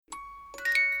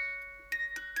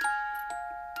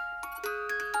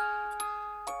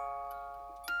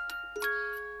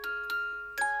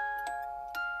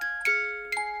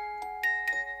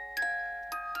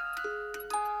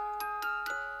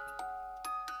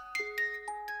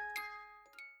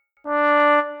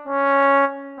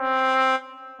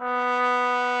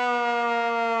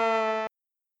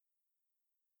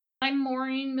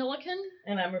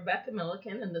I'm Rebecca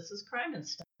Milliken, and this is Crime and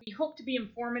Stuff. We hope to be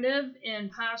informative and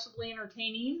possibly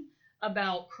entertaining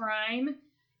about crime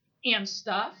and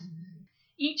stuff.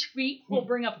 Each week, we'll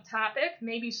bring up a topic,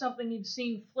 maybe something you've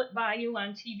seen flip by you on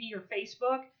TV or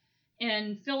Facebook,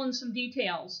 and fill in some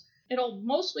details. It'll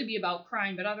mostly be about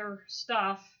crime, but other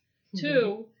stuff,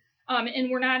 too.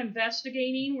 And we're not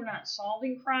investigating, we're not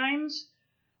solving crimes,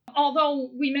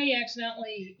 although we may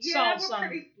accidentally solve some.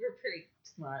 We're pretty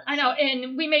smart. I know,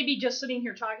 and we may be just sitting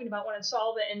here talking about one and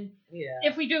solve it, and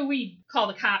if we do, we call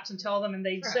the cops and tell them, and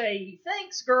they'd say,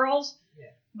 "Thanks, girls." Yeah.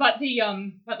 But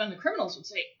then the criminals would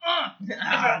say,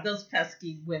 those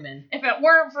pesky women. If it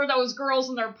weren't for those girls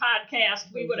and their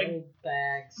podcast, we would have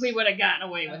gotten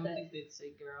away with it. I don't think they'd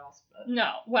say girls, but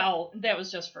no. Well, that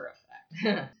was just for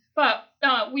effect. But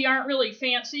we aren't really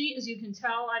fancy, as you can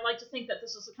tell. I like to think that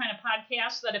this is the kind of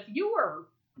podcast that if you were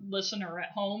a listener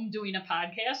at home doing a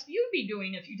podcast, you'd be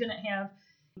doing if you didn't have,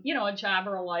 a job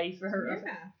or a life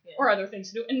or other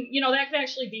things to do. And, that could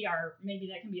actually be maybe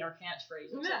that can be our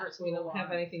catchphrase. We don't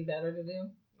have anything better to do.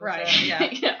 Right.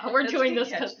 We're doing this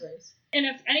catchphrase. And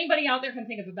if anybody out there can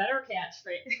think of a better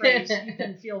catchphrase, you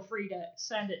can feel free to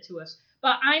send it to us.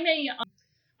 But I'm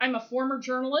a former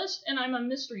journalist, and I'm a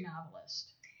mystery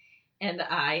novelist. And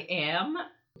I am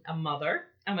a mother,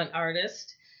 I'm an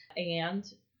artist, and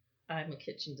I'm a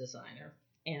kitchen designer.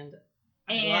 And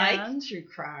I like true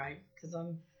crime because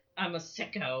I'm a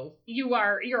sicko.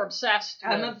 You're obsessed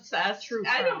with I'm obsessed. True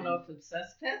crime. I don't know if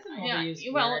obsessed. That's an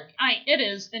overused word. It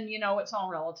is, and it's all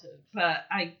relative. But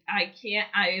I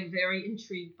am very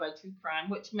intrigued by true crime,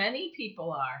 which many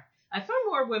people are. I find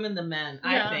more women than men,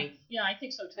 I think. Yeah, I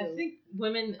think so too. I think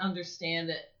women understand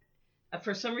it.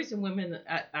 For some reason, women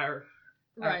are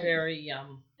very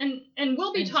and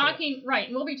we'll be talking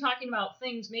we'll be talking about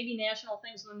things, maybe national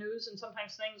things in the news, and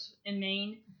sometimes things in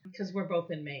Maine, because we're both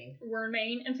in Maine. We're in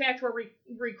Maine. In fact, we're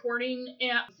recording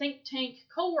at Think Tank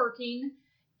Co-working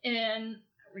in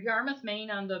Yarmouth,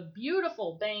 Maine, on the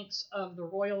beautiful banks of the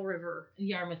Royal River.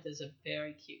 Yarmouth is a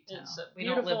very cute town. We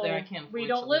don't live there. I can't afford We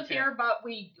don't live here, but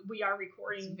we are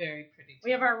recording. It's very pretty town.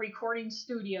 We have our recording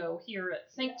studio here at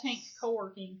Think Tank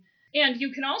Co-working. And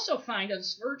you can also find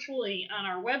us virtually on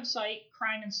our website,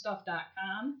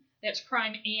 crimeandstuff.com. That's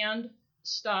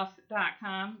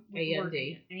crimeandstuff.com.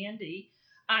 A-N-D. A-N-D.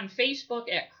 On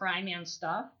Facebook at Crime and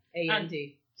Stuff.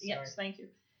 A-N-D. Yes, thank you.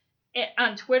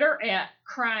 On Twitter at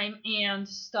Crime and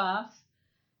Stuff.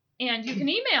 And you can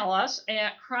email us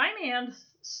at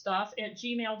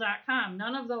crimeandstuff@gmail.com.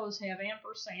 None of those have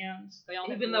ampersands. They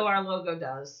all Even though our logo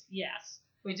does. Yes.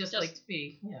 We just like to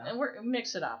be, And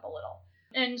mix it up a little.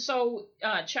 And so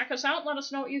check us out and let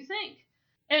us know what you think.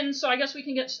 And so I guess we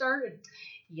can get started.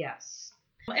 Yes.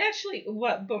 Well, actually,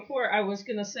 before I was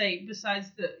going to say, besides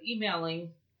the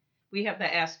emailing, we have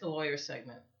the Ask a Lawyer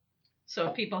segment. So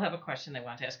if people have a question they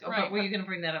want to ask. But were you going to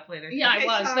bring that up later? Yeah, okay,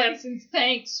 I was.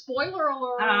 Thanks. Spoiler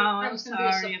alert. I'm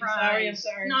sorry. I'm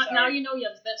sorry. Now you know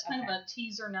that's kind of a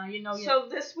teaser. Now you know. So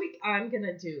this week I'm going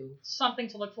to do something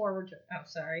to look forward to. Oh,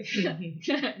 sorry.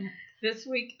 This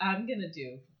week I'm going to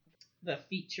do the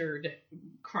featured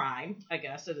crime. I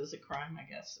guess it is a crime,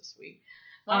 this week.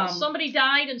 Well, somebody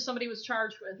died and somebody was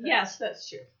charged with it. Yes, that's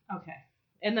true. Okay.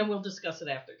 And then we'll discuss it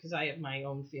after, because I have my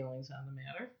own feelings on the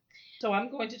matter. So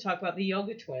I'm going to talk about the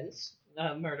Yoga twins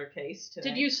murder case today.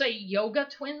 Did you say yoga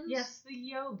twins? Yes, the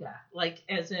yoga. Like,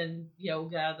 as in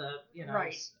yoga,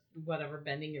 whatever,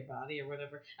 bending your body or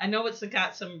whatever. I know it's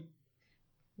got some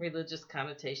religious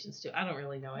connotations too. I don't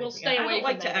really know anything. We'll stay away I don't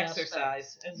like from to that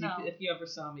exercise. If you ever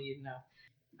saw me, you'd know.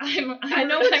 I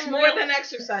know it's more than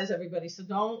exercise, everybody. So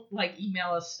don't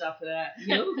email us stuff that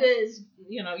yoga is.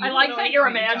 I like that you're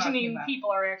imagining people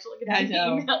are actually going to be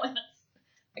emailing us.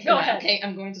 Go ahead. Okay,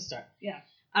 I'm going to start. Yeah.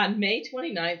 On May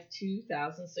 29th,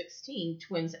 2016,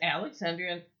 twins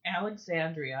Alexandria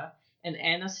and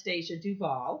Anastasia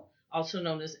Duval, also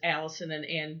known as Allison and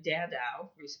Ann Dadow,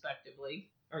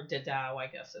 respectively, or Dadow, I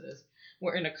guess it is,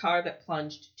 were in a car that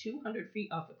plunged 200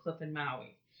 feet off a cliff in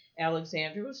Maui.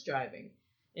 Alexandra was driving,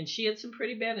 and she had some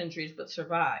pretty bad injuries but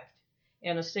survived.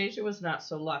 Anastasia was not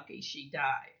so lucky. She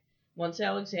died. Once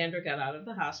Alexandra got out of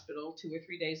the hospital 2 or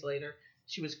 3 days later,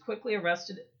 she was quickly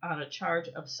arrested on a charge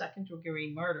of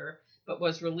second-degree murder, but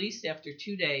was released after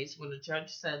 2 days when a judge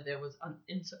said there was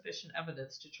insufficient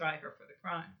evidence to try her for the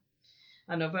crime.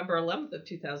 On November 11th of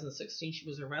 2016, she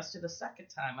was arrested a second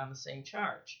time on the same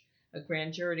charge. A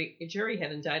grand jury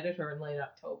had indicted her in late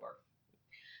October.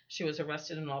 She was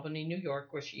arrested in Albany, New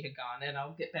York, where she had gone, and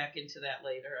I'll get back into that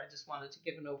later. I just wanted to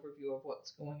give an overview of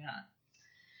what's going on.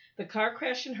 The car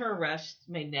crash and her arrest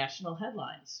made national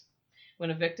headlines.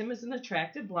 When a victim is an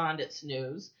attractive blonde, it's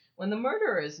news. When the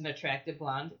murderer is an attractive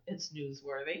blonde, it's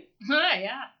newsworthy.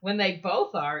 Yeah, When they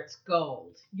both are, it's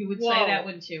gold. You would say Whoa. that,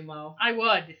 wouldn't you, Mo? I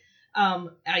would.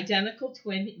 Identical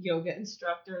twin yoga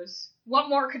instructors. What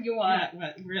more could you want?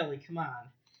 Really, come on.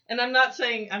 And I'm not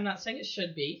saying it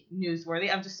should be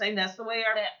newsworthy. I'm just saying that's the way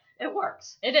it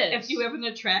works. It is. If you have an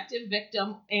attractive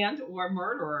victim and or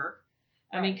murderer,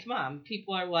 I mean, come on.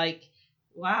 People are like,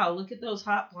 wow, look at those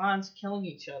hot blondes killing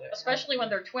each other. Especially when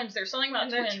they're twins. There's something about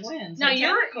And they're twins. twins. Now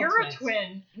you're Identical a twin.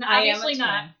 twins. I am a Obviously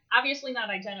not. twin. Obviously not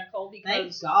identical Thank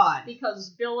because God.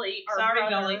 Billy, our Sorry,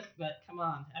 brother, Billy, but come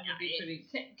on. That would be pretty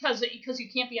because you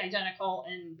can't be identical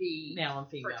and be male and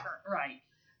female. Right.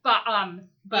 But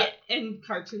But in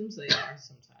cartoons they are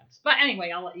sometimes. But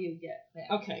anyway, I'll let you get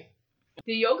that. Okay.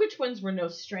 The Yoga twins were no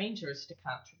strangers to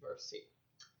controversy.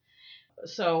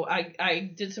 So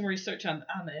I did some research on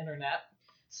the internet.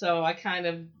 So I kind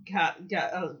of got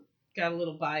a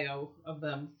little bio of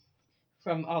them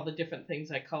from all the different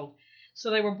things I called. So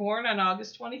they were born on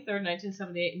August 23rd,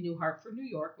 1978 in New Hartford, New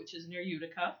York, which is near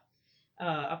Utica,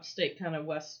 upstate, kind of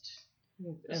west.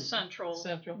 Central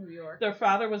New York. Their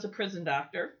father was a prison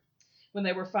doctor. When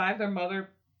they were 5, their mother,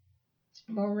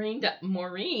 Maureen,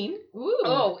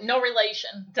 Oh, no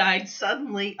relation. died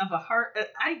suddenly of a heart.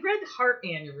 I read heart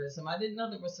aneurysm. I didn't know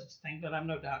there was such a thing, but I'm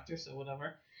no doctor, so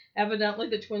whatever. Evidently,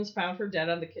 the twins found her dead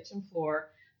on the kitchen floor.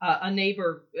 A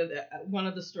neighbor, one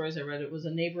of the stories I read, it was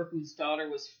a neighbor whose daughter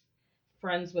was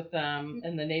friends with them,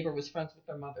 and the neighbor was friends with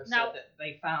their mother. Now, so that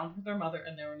they found their mother,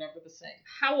 and they were never the same.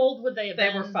 How old would they have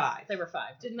been? They were 5. They were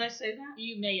 5. Didn't I say that?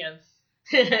 You may have.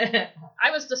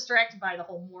 I was distracted by the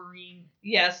whole Maureen.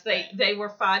 Yes, they were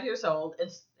 5 years old,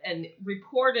 and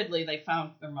reportedly they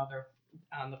found their mother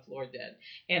on the floor dead,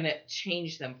 and it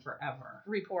changed them forever.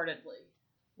 Reportedly.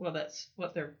 Well, that's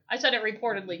what they're. I said it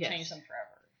reportedly Yes. changed them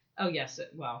forever. Oh yes,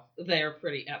 they're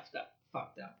pretty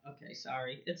fucked up. Okay,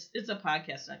 sorry. It's a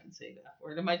podcast. I can say that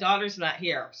word, and my daughter's not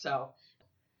here, so.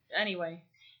 Anyway.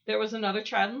 There was another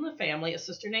child in the family, a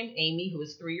sister named Amy, who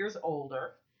was 3 years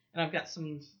older, and I've got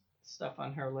some stuff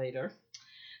on her later.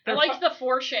 I like the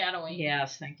foreshadowing.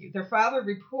 Yes, thank you. Their father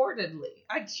reportedly,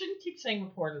 I shouldn't keep saying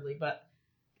reportedly, but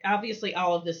obviously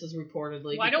all of this is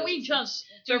reportedly. Why don't we just...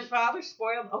 Their father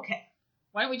spoiled... Okay.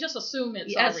 Why don't we just assume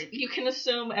it's Yes, everything? you can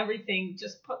assume everything.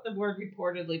 Just put the word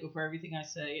reportedly before everything I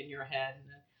say in your head.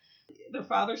 Their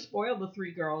father spoiled the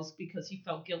 3 girls because he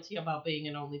felt guilty about being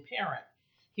an only parent.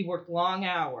 He worked long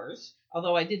hours,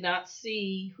 although I did not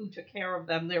see who took care of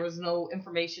them. There was no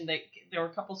information. There were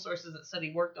a couple sources that said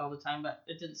he worked all the time, but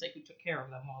it didn't say who took care of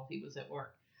them while he was at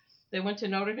work. They went to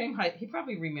Notre Dame High. He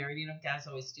probably remarried. You know, guys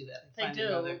always do that. They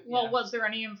do. Well, was there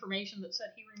any information that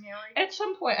said he remarried? At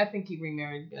some point, I think he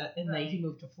remarried, and then he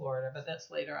moved to Florida, but that's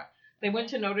later on. They went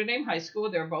to Notre Dame High School.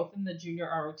 They were both in the junior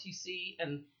ROTC,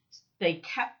 and they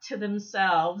kept to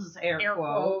themselves, air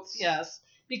quotes, yes,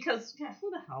 because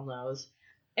who the hell knows?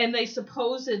 And they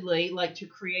supposedly like to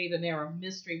create an air of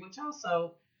mystery, which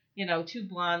also, 2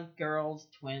 blonde girls,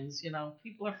 twins,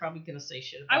 people are probably going to say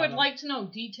shit about I would them. like to know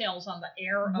details on the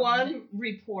air of One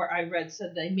report I read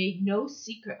said they made no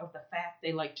secret of the fact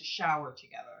they like to shower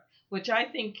together, which I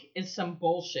think is some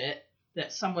bullshit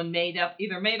that someone made up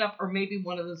or maybe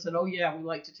one of them said, oh yeah, we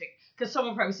like to take, because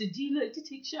someone probably said, do you like to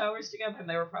take showers together? And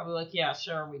they were probably like, yeah,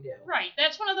 sure we do. Right.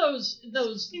 That's one of those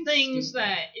things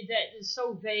stupid. that is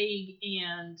so vague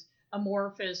and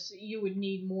amorphous. You would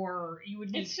need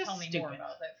It's to just tell me stupid. more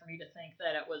about that for me to think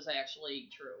that it was actually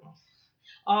true.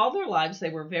 All their lives they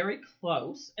were very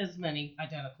close, as many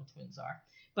identical twins are,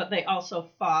 but they also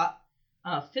fought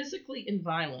physically and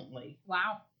violently.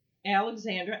 Wow.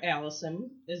 Alexandra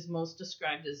Allison is most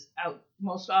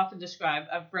often described.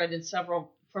 I've read in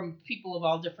several from people of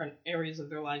all different areas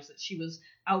of their lives that she was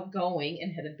outgoing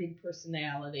and had a big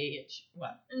personality.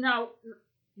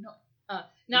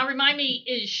 Now remind me,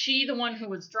 is she the one who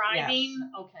was driving?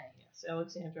 Yes. Okay. Yes,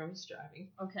 Alexandra was driving.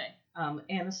 Okay.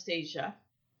 Anastasia,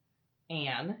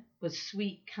 Anne, was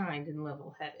sweet, kind, and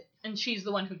level-headed. And she's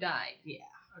the one who died. Yeah.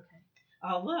 Okay.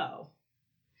 Although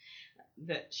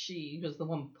that she was the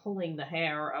one pulling the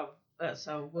hair of,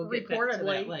 so we'll get back to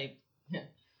that later.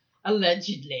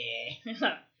 Allegedly.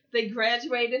 They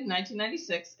graduated in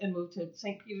 1996 and moved to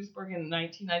St. Petersburg in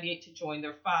 1998 to join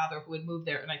their father, who had moved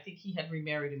there, and I think he had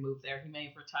remarried and moved there. He may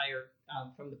have retired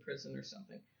from the prison or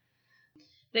something.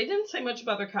 They didn't say much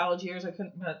about their college years. I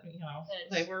couldn't, but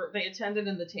It's- they attended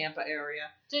in the Tampa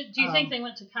area. Do you think they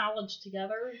went to college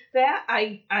together? That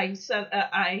I said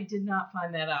I did not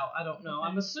find that out. I don't know. Okay.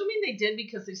 I'm assuming they did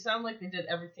because they sound like they did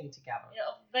everything together. Yeah,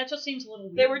 that just seems a little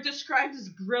weird. They were described as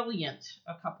brilliant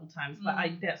a couple times, but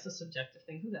Mm. that's a subjective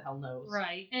thing. Who the hell knows?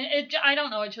 Right, and I don't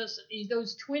know. It just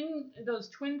those twin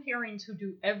pairings who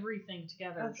do everything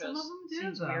together And some just of them do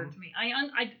seems them. weird to me.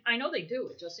 I know they do.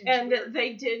 It just seems And weird.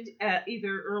 they did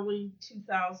either early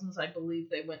 2000s, I believe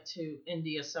they went to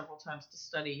India several times to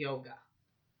study yoga.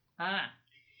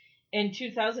 In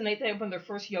 2008, they opened their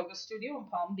first yoga studio in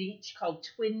Palm Beach called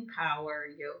Twin Power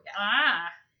Yoga.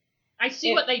 I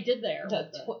see what they did there.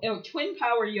 Twin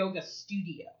Power Yoga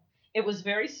Studio. It was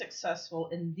very successful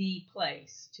in the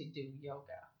place to do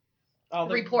yoga. All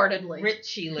the Reportedly.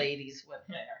 Richie ladies went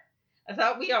there. I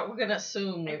thought we were going to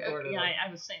assume reportedly. Yeah, I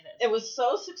was saying that. It was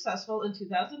so successful in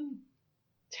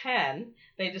 2010,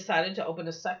 they decided to open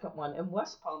a second one in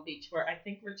West Palm Beach, where I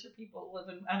think richer people live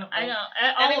in. I don't know. I know.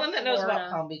 Anyone that knows about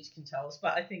Florida. Palm Beach can tell us,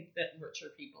 but I think that richer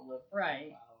people live. Right. I don't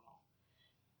know.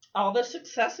 All the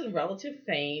success and relative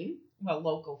fame,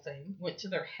 local fame, went to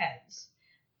their heads.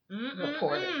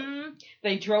 Reportedly.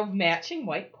 They drove matching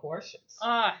white Porsches.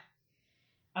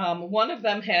 One of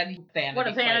them had vanity. What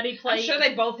a vanity plate. I'm sure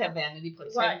they both have vanity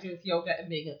plates. Right. Having to do with yoga and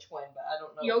being a twin, but I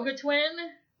don't know. Yoga twin,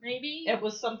 maybe? It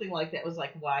was something like that. It was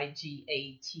like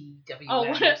YGATW.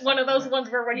 Oh, one of those ones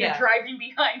where when Yeah. you're driving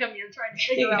behind them, you're trying to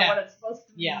figure Yeah. out what it's supposed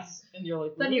to mean. Yes, and you're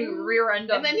like, Then you "Ooh." rear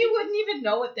end up. And then you wouldn't even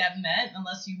know what that meant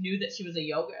unless you knew that she was a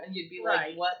yoga, and you'd be Right.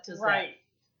 like, "What does Right.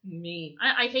 that mean?"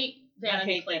 I hate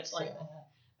vanity hate plates that like too. that.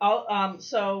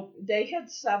 So they had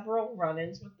several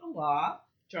run-ins with the law,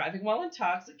 driving while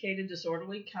intoxicated,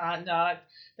 disorderly conduct.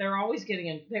 They were getting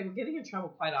in trouble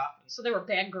quite often. So they were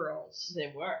bad girls. They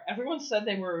were. Everyone said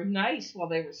they were nice while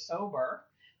they were sober.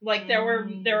 Like there were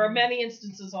many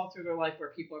instances all through their life where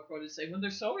people are quoted saying when they're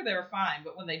sober they were fine,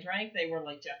 but when they drank they were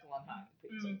like Jekyll and Hyde.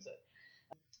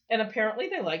 And apparently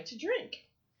they liked to drink.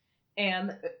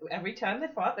 And every time they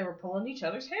fought, they were pulling each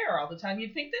other's hair all the time.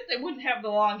 You'd think that they wouldn't have the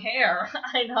long hair.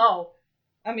 I know.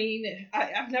 I mean,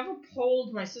 I've never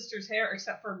pulled my sister's hair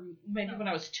except for maybe when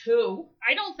I was 2.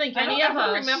 I don't think I any don't of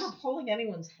ever us. remember pulling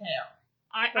anyone's hair.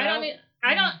 I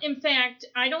don't. In fact,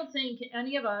 I don't think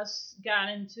any of us got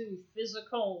into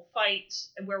physical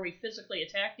fights where we physically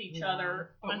attacked each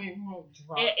other But we were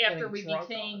drunk, after we getting drunk all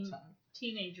became the time.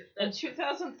 teenagers. In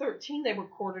 2013, they were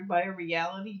courted by a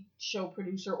reality show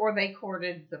producer, or they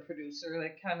courted the producer.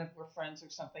 They kind of were friends or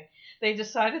something. They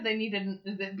decided they needed,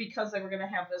 because they were going to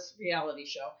have this reality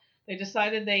show, they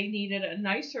decided they needed a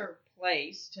nicer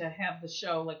place to have the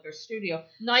show, like their studio.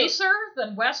 Nicer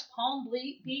than West Palm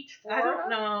Beach, Florida? I don't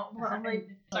know. Well,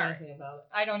 Sorry. anything about it.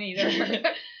 I don't either.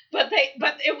 But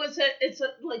it's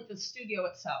like the studio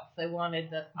itself. They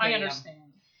wanted the. I understand.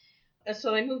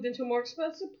 So they moved into a more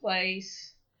expensive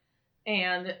place,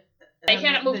 and They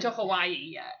hadn't moved to Hawaii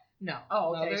yet. No.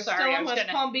 Oh, okay. No, they're Sorry, still I in was West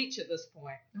gonna- Palm Beach at this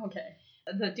point. Okay.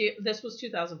 This was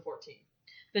 2014.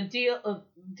 The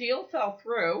deal fell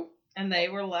through, and they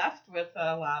were left with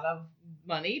a lot of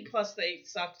money. Plus, they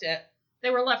sucked at They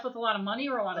were left with a lot of money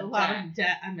or a lot of debt? of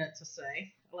debt. I meant to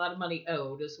say a lot of money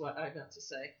owed is what I meant to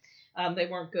say. They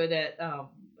weren't good at.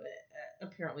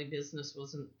 Apparently, business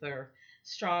wasn't their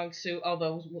strong suit.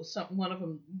 Although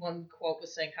one quote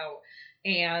was saying how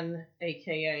Anne,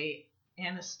 aka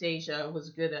Anastasia,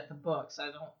 was good at the books.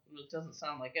 It doesn't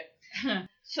sound like it.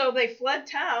 So they fled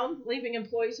town, leaving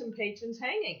employees and patrons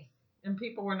hanging. And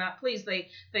people were not pleased. They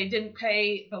didn't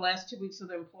pay the last 2 weeks of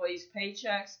their employees'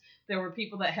 paychecks. There were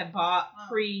people that had bought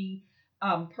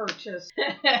pre-purchased.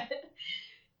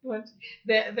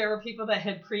 There were people that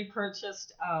had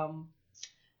pre-purchased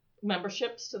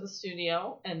memberships to the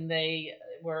studio, and they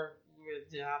were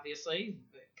obviously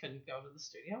couldn't go to the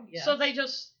studio. Yeah. So they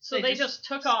just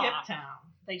took skipped off. town.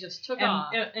 They just took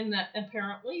off. And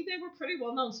apparently they were pretty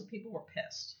well known, so people were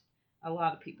pissed. A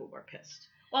lot of people were pissed.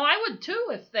 Well, I would too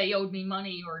if they owed me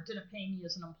money or didn't pay me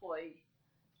as an employee.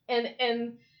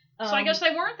 And So I guess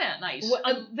they weren't that nice.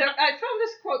 I found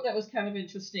this quote that was kind of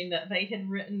interesting, that they had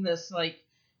written this like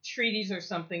treatise or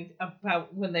something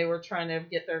about when they were trying to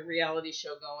get their reality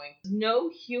show going. No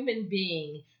human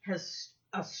being has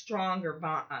a stronger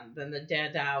bond than the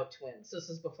Dadao twins. This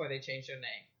is before they changed their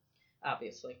name,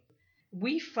 obviously.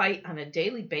 We fight on a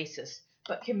daily basis,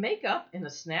 but can make up in a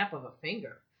snap of a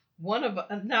finger. So I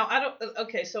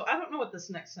don't know what this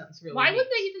next sentence really Why means. would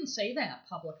they even say that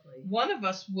publicly? One of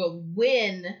us will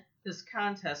win this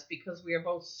contest because we are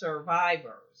both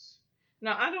survivors.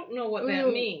 Now, I don't know what that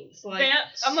Ooh, means. Like,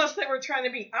 unless they were trying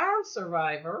to be on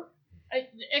Survivor.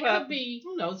 It But could be.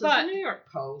 who knows? It's but- the New York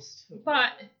Post.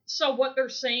 But so what they're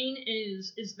saying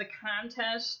is the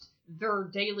contest their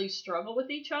daily struggle with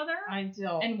each other, I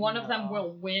don't. and one of them know.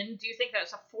 will win. Do you think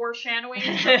that's a foreshadowing?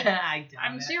 I don't.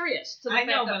 I'm serious. To the I fact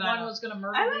know, that but I one don't- was going to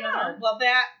murder I don't the know. other. Well,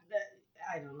 that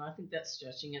I don't know. I think that's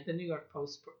stretching it. The New York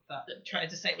Post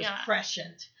tried to say it was Yeah.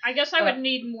 prescient. I guess I but- would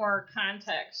need more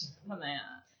context than that.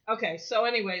 Okay, so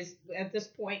anyways, at this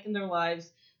point in their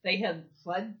lives, they had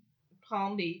fled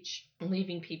Palm Beach,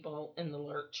 leaving people in the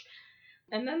lurch.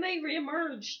 And then they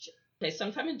reemerged.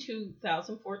 Sometime in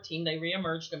 2014, they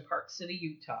reemerged in Park City,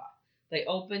 Utah. They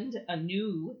opened a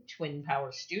new Twin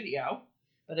Power studio,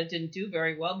 but it didn't do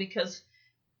very well because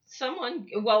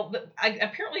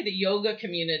apparently the yoga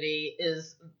community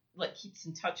is keeps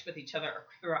in touch with each other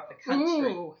throughout the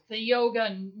country. Ooh, the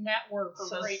yoga network.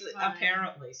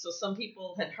 Apparently, so some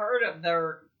people had heard of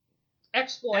their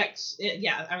exploits.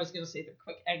 I was going to say the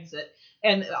quick exit,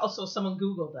 and also someone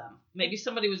Googled them. Maybe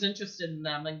somebody was interested in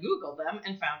them and Googled them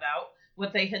and found out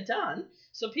what they had done.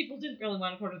 So people didn't really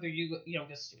want to go to their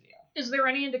yoga studio. Is there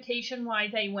any indication why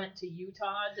they went to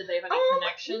Utah? Did they have any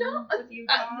connection with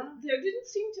Utah? There didn't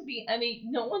seem to be any.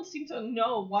 No one seemed to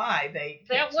know why they.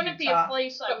 That wouldn't be a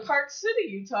place. But Park City,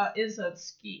 Utah, is a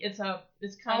ski. It's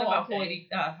kind of a hoity,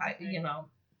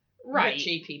 right.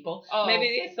 Richie people. Oh.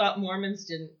 Maybe they thought Mormons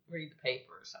didn't read the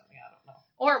paper or something. I don't know.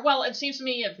 Or well, it seems to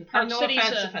me if Park no City's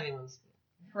offense if anyone's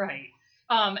right.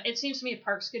 It seems to me if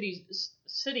Park City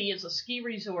is a ski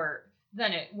resort,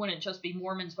 then it wouldn't just be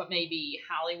Mormons, but maybe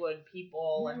Hollywood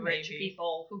people and rich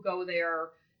people who go there,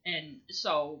 and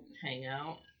so hang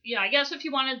out. Yeah, I guess if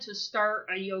you wanted to start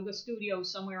a yoga studio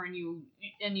somewhere and you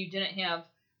didn't have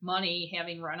money,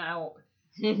 having run out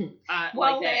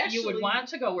like that, you would want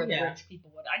to go where the rich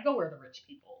people would. I'd go where the rich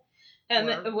people.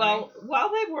 And while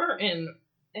they were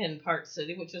in Park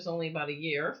City, which was only about a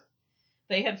year,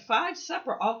 they had 5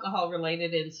 separate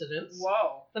alcohol-related incidents.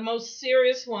 Whoa. The most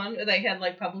serious one, they had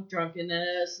public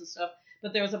drunkenness and stuff.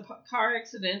 But there was a car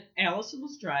accident. Allison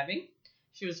was driving.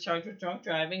 She was charged with drunk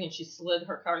driving, and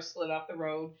her car slid off the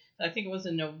road. I think it was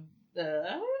in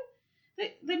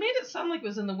they made it sound like it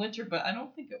was in the winter, but I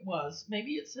don't think it was.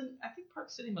 Maybe I think Park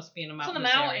City must be in a mountainous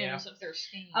area. If they're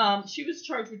skiing. She was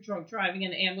charged with drunk driving,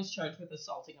 and Anne was charged with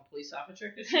assaulting a police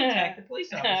officer because she attacked the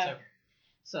police officer.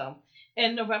 So,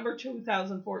 in November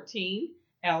 2014,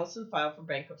 Allison filed for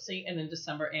bankruptcy, and in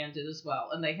December, Anne did as well.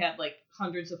 And they had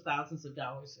hundreds of thousands of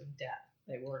dollars in debt.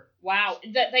 They were. Wow.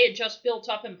 That they had just built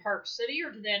up in Park City,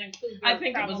 or did that include I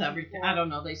think it was everything. I don't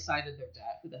know. They cited their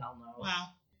debt. Who the hell knows? Wow.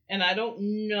 And I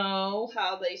don't know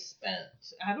how they spent.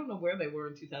 I don't know where they were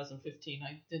in 2015.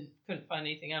 I couldn't find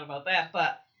anything out about that.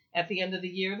 But at the end of the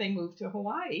year, they moved to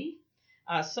Hawaii.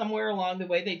 Somewhere along the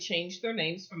way, they changed their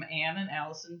names from Anne and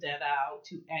Allison Dedow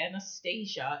to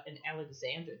Anastasia and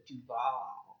Alexander Duval.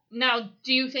 Now,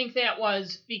 do you think that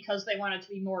was because they wanted to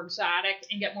be more exotic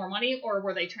and get more money, or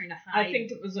were they trying to hide? I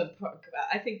think it was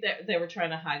I think that they were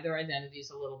trying to hide their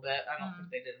identities a little bit. I don't think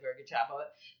they did a very good job of it.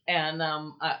 And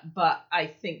but I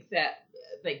think that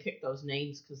they picked those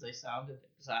names because they sounded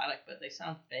exotic, but they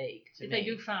sound fake to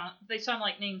me. They sound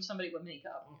like names somebody would make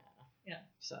up. Yeah.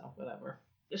 So whatever.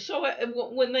 So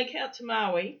when they got to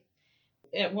Maui,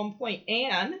 at one point,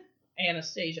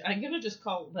 Anastasia, I'm gonna just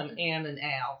call them Anne and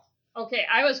Al. Okay,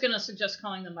 I was going to suggest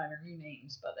calling them by their new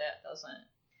names, but that doesn't.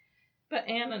 But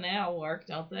Anne and Al work,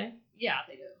 don't they? Yeah,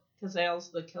 they do. Because Al's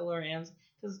the killer, Anne's...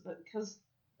 Cause,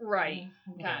 right,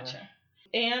 gotcha.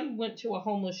 Anne went to a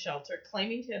homeless shelter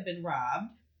claiming to have been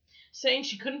robbed, saying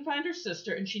she couldn't find her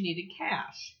sister and she needed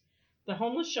cash. The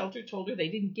homeless shelter told her they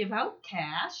didn't give out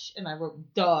cash, and I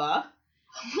wrote, duh.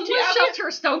 Homeless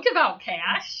shelters don't give out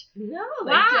cash? No,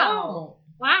 they don't.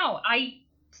 Wow, I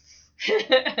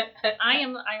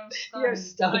am stunned. You're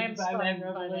stunned I am by stunned my by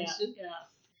revelation. that.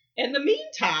 Yeah. In the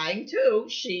meantime, too,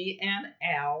 she and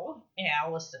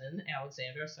Allison,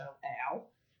 Alexandra, so Al,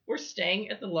 were staying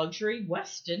at the luxury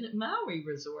Westin Maui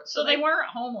Resort. So they weren't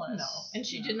homeless. No, and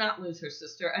she did not lose her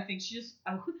sister. I think she just,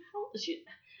 who the hell is she?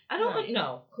 I don't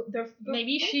know.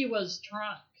 Maybe she was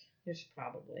drunk. There's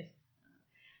probably.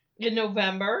 In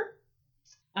November,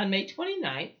 on May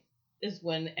 29th, is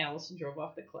when Allison drove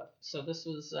off the cliff. So this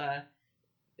was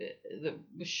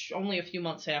only a few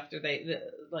months after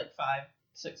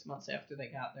 5-6 months after they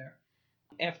got there.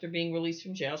 After being released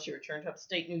from jail, she returned to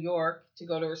upstate New York to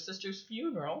go to her sister's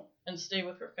funeral and stay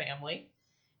with her family.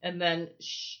 And then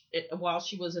while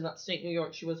she was in upstate New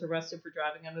York, she was arrested for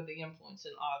driving under the influence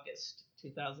in August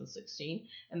 2016.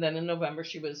 And then in November,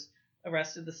 she was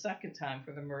arrested the second time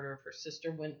for the murder of her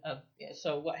sister.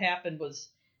 So what happened was,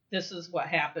 this is what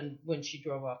happened when she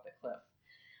drove off the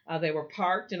cliff. They were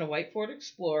parked in a white Ford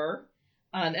Explorer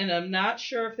And I'm not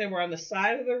sure if they were on the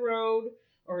side of the road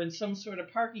or in some sort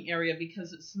of parking area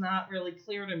because it's not really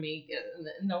clear to me.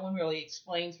 No one really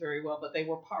explains very well, but they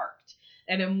were parked.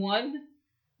 And in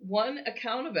one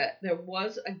account of it, there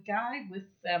was a guy with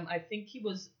them. I think he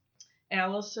was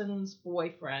Allison's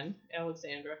boyfriend,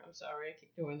 Alexandra. I'm sorry, I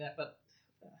keep doing that, but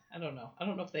I don't know. I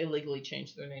don't know if they legally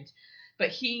changed their names. But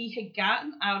he had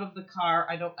gotten out of the car.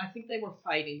 I think they were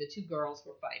fighting. The two girls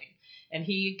were fighting. And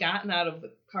he had gotten out of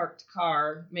the parked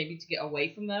car, maybe to get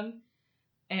away from them.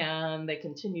 And they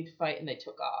continued to fight and they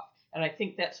took off. And I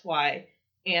think that's why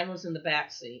Anne was in the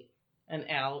back seat and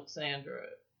Al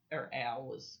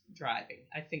was driving.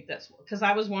 I think that's because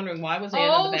I was wondering why was Anne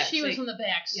in the back seat? Oh, she was in the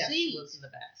back seat. Yes, she was in the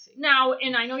back seat. Now,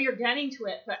 and I know you're getting to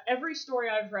it, but every story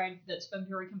I've read that's been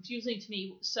very confusing to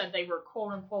me said they were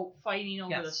quote unquote fighting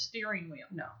over the steering wheel.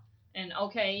 No. And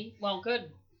okay, well,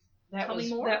 good. Tell me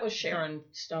more. That was Sharon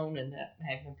Stone in that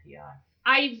Magnum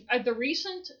PI. The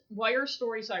recent Wire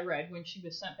stories I read when she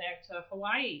was sent back to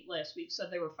Hawaii last week said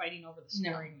they were fighting over the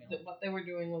steering wheel. What they were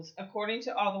doing was according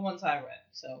to all the ones I read.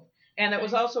 So, and it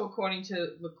was also according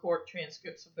to the court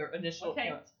transcripts of their initial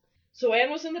appearance. So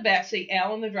Anne was in the back seat,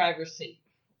 Al in the driver's seat.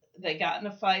 They got in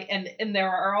a fight, and there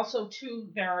are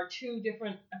two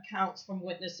different accounts from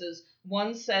witnesses.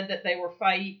 One said that they were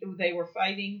fighting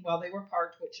while they were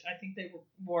parked, which I think they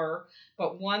were.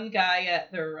 But one guy at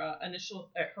her initial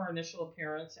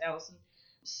appearance, Allison,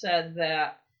 said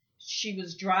that she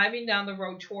was driving down the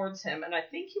road towards him, and I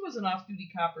think he was an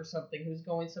off-duty cop or something who was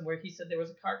going somewhere. He said there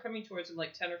was a car coming towards him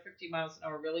like 10 or 15 miles an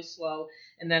hour, really slow,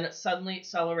 and then it suddenly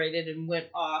accelerated and went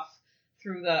off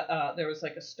through there was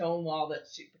like a stone wall that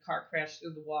the car crashed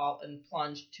through the wall and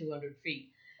plunged 200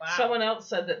 feet. Wow. Someone else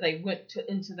said that they went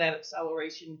into that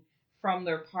acceleration from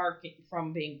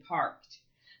being parked.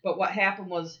 But what happened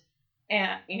was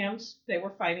they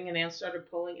were fighting and Anne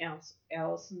started pulling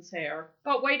Allison's hair.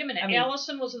 But wait a minute,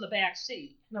 Allison was in the back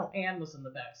seat. No, Anne was in the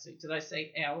back seat. Did I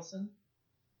say Allison?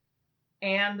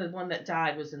 Anne, the one that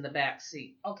died, was in the back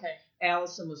seat. Okay.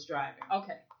 Allison was driving.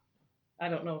 Okay. I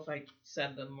don't know if I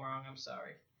said them wrong. I'm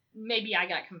sorry. Maybe I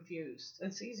got confused.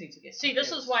 It's easy to get confused. See,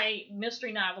 this is why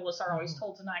mystery novelists are always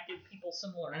told to not give people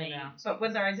similar names. I know. But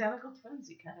when they're identical twins,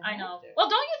 you kind of I know. Well,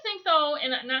 don't you think, though,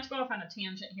 and not to go off on a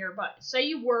tangent here, but say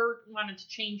you wanted to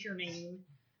change your name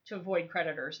to avoid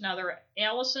creditors. Now, they're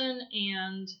Allison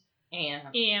and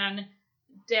Anne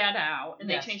Dadau, and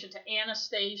they changed it to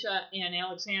Anastasia and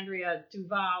Alexandria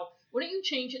Duval. Wouldn't you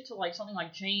change it to something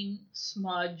like Jane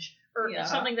Smudge? Or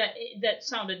something that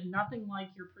sounded nothing like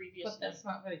your previous name. But that's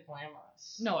not very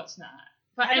glamorous. No, it's not.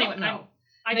 But I anyway, don't know.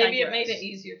 Maybe it made it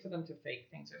easier for them to fake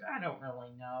things. I don't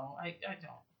really know. I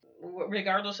don't.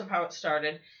 Regardless of how it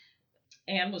started,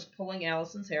 Anne was pulling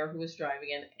Allison's hair, who was driving,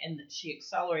 and she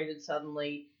accelerated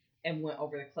suddenly and went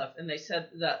over the cliff. And they said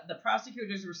that the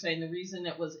prosecutors were saying the reason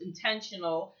it was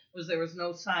intentional was there was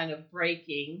no sign of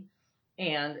braking,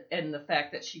 and the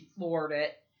fact that she floored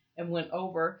it and went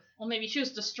over. Well, maybe she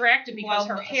was distracted because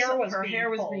her hair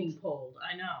was being pulled.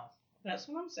 I know. That's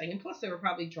what I'm saying. And plus, they were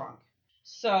probably drunk.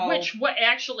 So, what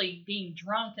actually being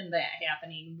drunk and that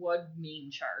happening would mean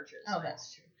charges. Oh,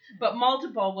 that's true. But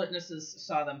multiple witnesses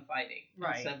saw them fighting.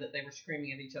 Right. And said that they were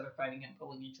screaming at each other, fighting and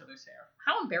pulling each other's hair.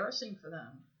 How embarrassing for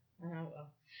them. Oh,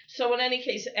 well. So in any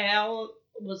case, Al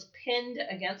was pinned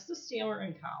against the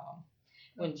steering column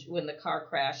when the car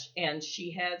crashed, and she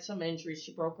had some injuries.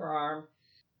 She broke her arm.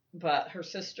 But her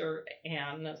sister,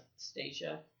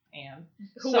 Anastasia,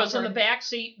 who was in the back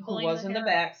seat,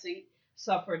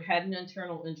 suffered head and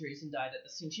internal injuries and died at the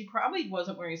scene. She probably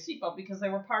wasn't wearing a seatbelt because they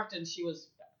were parked and she was.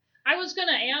 I was going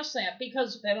to ask that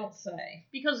because they don't say.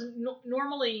 Because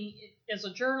normally, as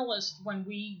a journalist, when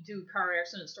we do car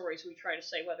accident stories, we try to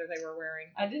say whether they were wearing.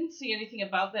 I didn't see anything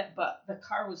about that, but the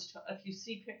car was. If you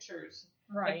see pictures.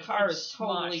 Right. The car is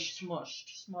totally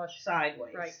smushed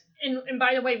sideways. Right. And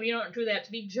by the way, we don't do that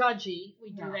to be judgy. We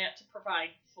do that to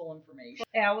provide full information.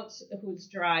 Alex, who's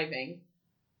driving,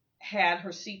 had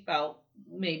her seatbelt.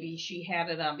 Maybe she had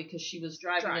it on because she was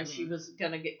driving. And she was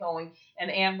going to get going.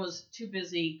 And Anne was too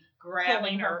busy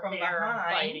grabbing her from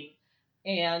behind. Fighting.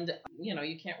 And,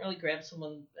 you can't really grab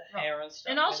someone's hair and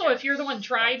stuff. And also, if you're the one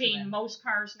driving, most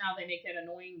cars now, they make that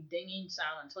annoying dinging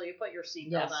sound until you put your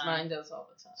seatbelt on. Yes, mine does all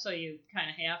the time. So you kind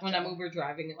of have to. When I'm Uber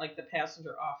driving, the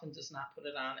passenger often does not put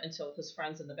it on until his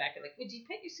friends in the back are like, would you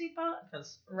put your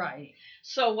seatbelt? Right.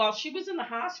 So while she was in the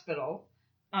hospital,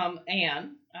 Alex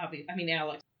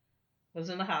was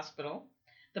in the hospital.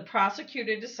 The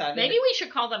prosecutor decided. Maybe we should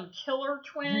call them killer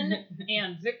twin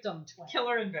and victim twin.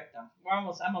 Killer and victim. I'm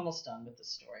almost done with the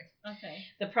story. Okay.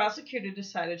 The prosecutor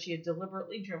decided she had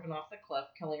deliberately driven off the cliff,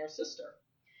 killing her sister.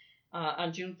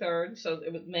 on June 3rd. So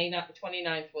it was May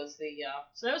 29th was the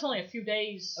So that was only a few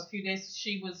days. a few days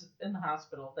she was in the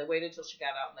hospital. They waited till she got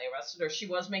out and they arrested her. She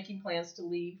was making plans to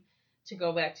leave to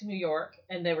go back to New York,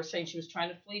 and they were saying she was trying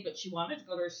to flee, but she wanted to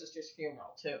go to her sister's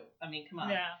funeral too. I mean, come on.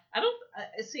 Yeah. I don't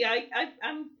see.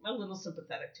 I'm a little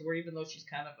sympathetic to her, even though she's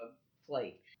kind of a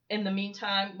flake. In the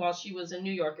meantime, while she was in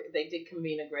New York, they did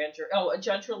convene a grand jury. Oh, a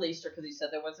judge released her because he said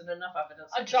there wasn't enough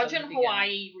evidence. A judge in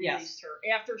Hawaii released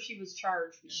her after she was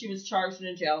charged. She was charged and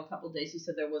in jail a couple of days. He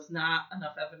said there was not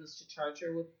enough evidence to charge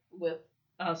her with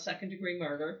second-degree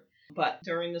murder. But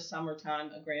during the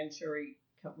summertime, a grand jury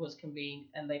was convened,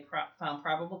 and they found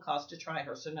probable cause to try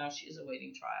her. So now she is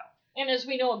awaiting trial. And as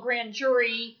we know, a grand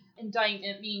jury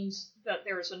indictment means that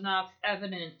there's enough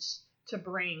evidence to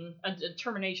bring a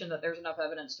determination that there's enough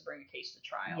evidence to bring a case to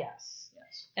trial. Yes.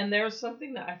 And there's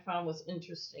something that I found was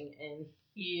interesting in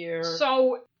here.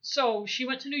 So she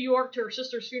went to New York to her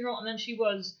sister's funeral, and then she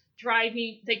was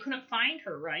driving. They couldn't find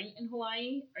her, right, in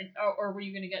Hawaii? Or were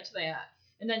you going to get to that?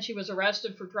 And then she was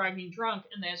arrested for driving drunk,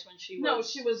 and that's when she was... No,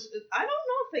 she was... I don't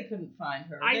know if they couldn't find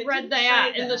her. I read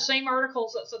that in the same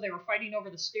articles that said they were fighting over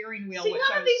the steering wheel. See,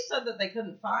 none of these said that they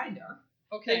couldn't find her.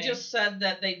 Okay. They just said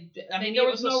that maybe there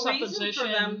was it was no a reason supposition.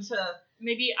 for them to...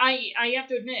 Maybe I have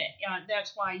to admit,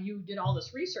 that's why you did all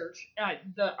this research.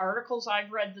 The articles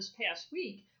I've read this past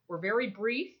week were very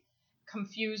brief,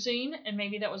 confusing, and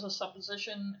maybe that was a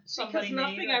supposition somebody Because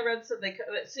nothing made. I read said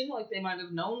it seemed like they might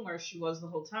have known where she was the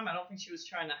whole time. I don't think she was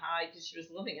trying to hide because she was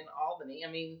living in Albany.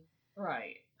 I mean,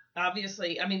 right.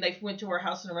 Obviously, I mean, they went to her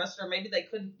house and arrested her. Maybe they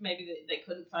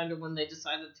couldn't find her when they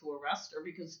decided to arrest her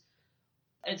because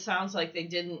it sounds like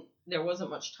there wasn't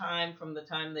much time from the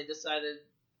time they decided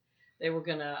they were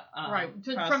gonna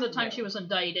from the time she was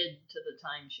indicted to the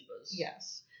time she was.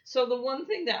 Yes. So the one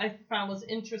thing that I found was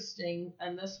interesting,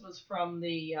 and this was from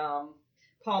the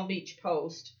Palm Beach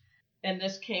Post, and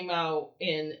this came out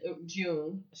in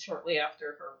June, shortly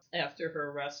after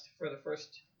her arrest for the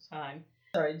first time.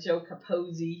 Sorry, Joe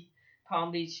Capozzi,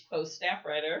 Palm Beach Post staff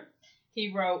writer.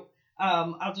 He wrote,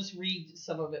 I'll just read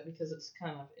some of it because it's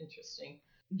kind of interesting.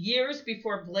 Years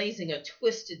before blazing a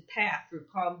twisted path through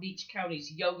Palm Beach County's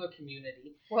yoga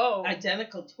community, Whoa.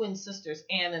 identical twin sisters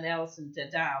Ann and Allison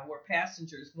Dadao were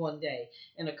passengers one day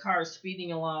in a car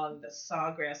speeding along the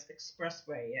Sawgrass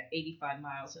Expressway at 85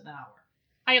 miles an hour.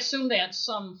 I assume that's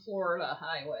some Florida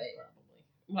highway. Probably.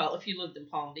 Well, if you lived in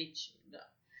Palm Beach, no.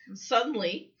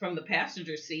 Suddenly, from the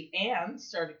passenger seat, Ann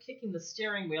started kicking the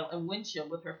steering wheel and windshield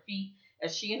with her feet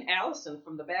as she and Allison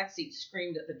from the back seat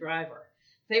screamed at the driver.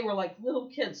 They were like little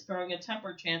kids throwing a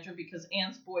temper tantrum because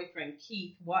Ann's boyfriend,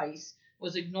 Keith Weiss,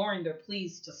 was ignoring their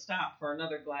pleas to stop for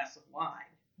another glass of wine,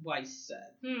 Weiss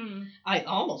said. I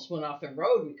almost went off the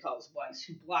road, recalls Weiss,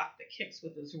 who blocked the kicks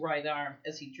with his right arm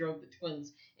as he drove the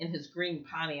twins in his green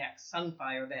Pontiac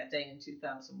Sunfire that day in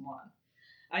 2001.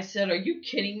 I said, "Are you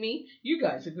kidding me? You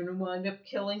guys are going to wind up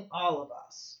killing all of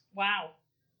us." Wow.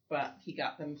 But he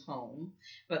got them home.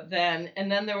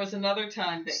 And then there was another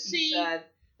time that he said...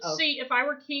 See, if I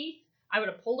were Keith, I would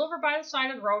have pulled over by the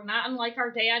side of the road, not unlike our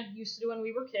dad used to do when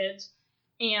we were kids,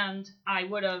 and I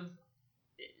would have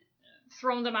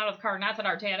thrown them out of the car. Not that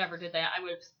our dad ever did that. I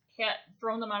would have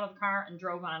thrown them out of the car and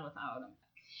drove on without them.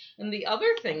 And the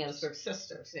other thing is their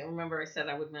sisters. Remember I said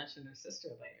I would mention their sister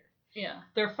later. Yeah.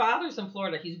 Their father's in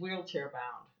Florida. He's wheelchair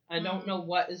bound. I don't know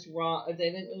what is wrong.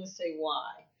 They didn't really say why.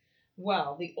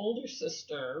 Well, the older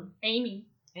sister, Amy,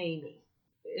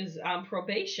 is on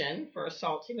probation for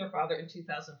assaulting her father in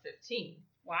 2015.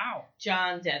 Wow.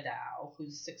 John Dadao,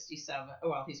 who's 67,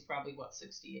 well, he's probably,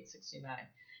 68, 69.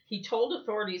 He told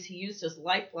authorities he used his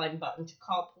lifeline button to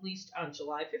call police on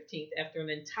July 15th after an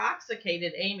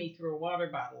intoxicated Amy threw a water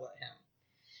bottle at him.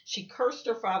 She cursed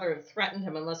her father and threatened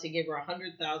him unless he gave her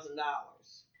 $100,000.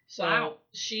 So wow.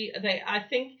 I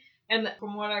think, and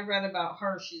from what I read about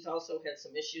her, she's also had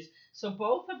some issues. So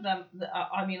both of them,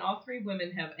 all three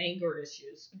women have anger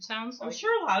issues. It sounds like. I'm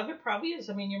sure a lot of it probably is.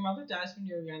 I mean, your mother dies when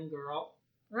you're a young girl.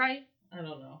 Right. I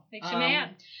don't know. Makes you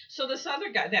mad. So this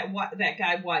other guy, that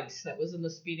guy Weiss that was in the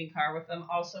speeding car with them,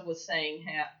 also was saying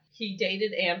he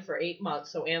dated Ann for 8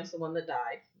 months. So Ann's the one that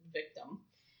died, victim.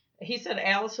 He said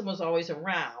Allison was always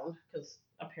around because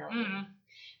apparently,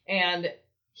 and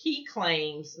he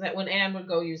claims that when Ann would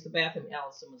go use the bathroom,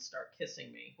 Allison would start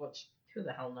kissing me, which who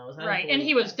the hell knows? Right, and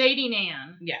he was dating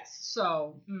Ann. Yes.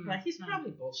 So. He's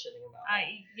probably bullshitting about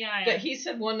it. Yeah. But he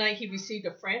said one night he received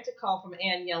a frantic call from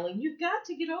Ann yelling, "You've got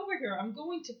to get over here. I'm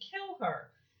going to kill her."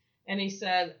 And he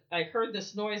said, "I heard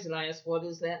this noise," and I asked, "What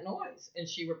is that noise?" And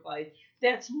she replied,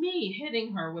 "That's me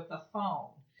hitting her with a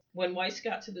phone." When Weiss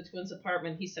got to the twins'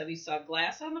 apartment, he said he saw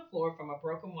glass on the floor from a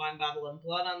broken wine bottle and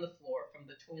blood on the floor from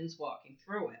the twins walking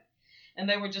through it. And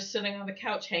they were just sitting on the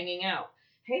couch hanging out.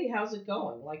 Hey, how's it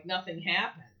going? Like nothing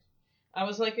happened. I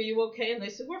was like, are you okay? And they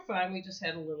said, we're fine. We just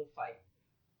had a little fight.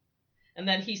 And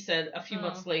then he said, a few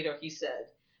months later, he said,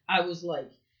 I was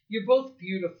like, you're both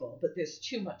beautiful, but there's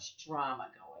too much drama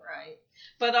going. Right.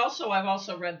 But also, I've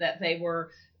also read that they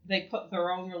put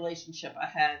their own relationship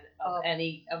ahead of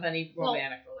any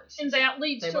romantic relationship. And that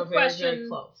leads They to a were very, question. very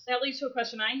close. That leads to a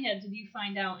question I had. Did you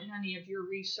find out in any of your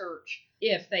research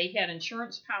if they had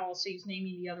insurance policies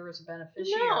naming the other as a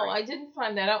beneficiary? No, I didn't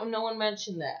find that out. No one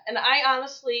mentioned that. And I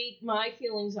honestly, my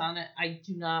feelings on it, I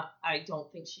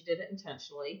don't think she did it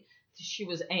intentionally. She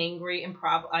was angry and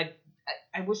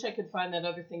I wish I could find that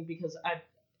other thing because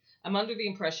I'm under the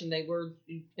impression they were,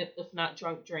 if not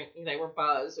drunk drinking, they were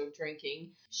buzzed or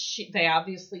drinking. They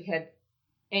obviously had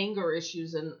anger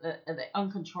issues and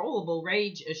uncontrollable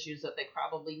rage issues that they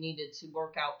probably needed to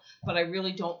work out. But I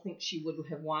really don't think she would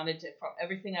have wanted to. From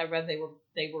everything I read, they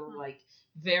were like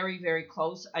very, very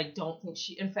close. I don't think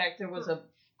in fact, there was a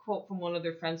quote from one of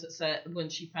their friends that said when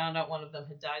she found out one of them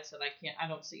had died, said, I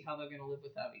don't see how they're going to live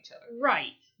without each other.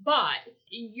 Right. But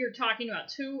you're talking about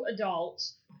two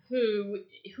adults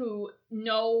who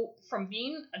know from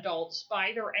being adults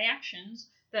by their actions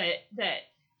that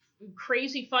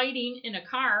crazy fighting in a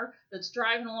car that's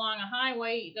driving along a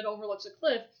highway that overlooks a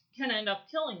cliff can end up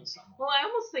killing someone. Well, I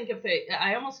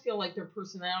almost feel like their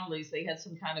personalities, they had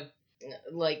some kind of,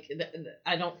 like,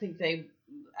 I think they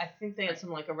had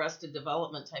some, like, Arrested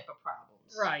Development type of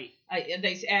problems. Right.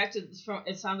 They acted,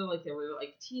 it sounded like they were,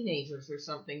 like, teenagers or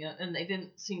something, and they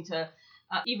didn't seem to,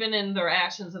 even in their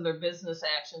actions and their business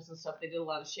actions and stuff, they did a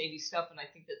lot of shady stuff, and I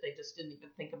think that they just didn't even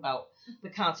think about the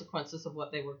consequences of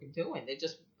what they were doing. They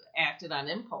just acted on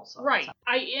impulse all the time.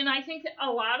 I think a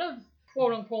lot of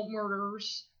quote-unquote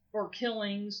murders or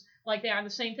killings, like, they are the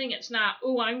same thing. It's not,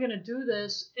 oh, I'm going to do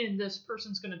this, and this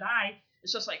person's going to die.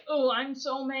 It's just like, oh, I'm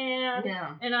so mad,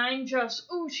 and I'm just,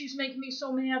 oh, she's making me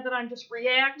so mad that I'm just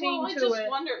reacting to it. Well, I just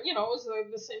wonder, it was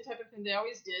the same type of thing they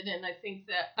always did, and I think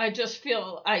that I just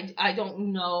feel, I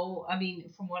don't know, I mean,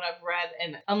 from what I've read,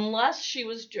 and unless she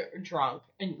was drunk,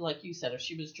 and like you said, if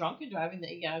she was drunk and driving,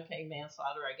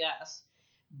 manslaughter, I guess,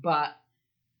 but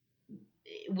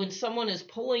when someone is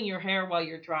pulling your hair while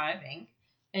you're driving,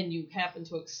 and you happen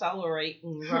to accelerate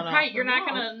and run off you're not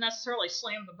going to necessarily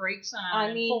slam the brakes on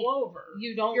and pull over.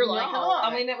 You don't You're know. like, oh.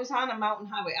 I mean, it was on a mountain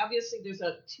highway. Obviously, there's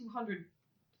a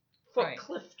 200-foot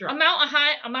cliff drop.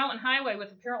 A mountain highway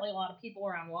with apparently a lot of people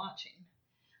around watching,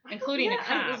 including a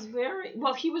cop. It was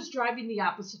well, he was driving the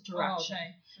opposite direction. Oh,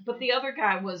 okay. But the other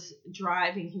guy was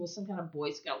driving. He was some kind of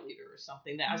Boy Scout leader or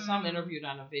something that I saw him interviewed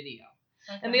on a video.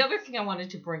 Okay. And the other thing I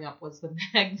wanted to bring up was the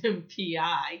Magnum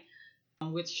PI.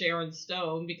 With Sharon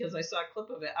Stone, because I saw a clip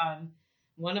of it on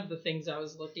one of the things I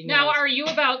was looking at. Now, are you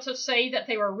about to say that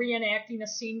they were reenacting a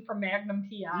scene from Magnum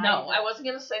PI? No, I wasn't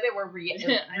going to say they were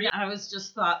I was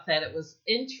just thought that it was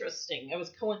interesting. It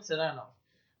was coincidental.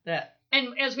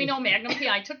 And as we know, Magnum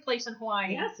PI took place in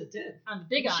Hawaii. Yes, it did. On the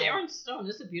Big Island. Sharon Stone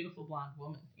is a beautiful blonde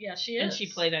woman. Yeah, she is. And she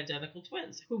played identical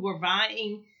twins who were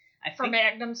vying, for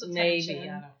Magnum's attention. Maybe,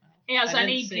 I don't know. As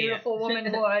any beautiful woman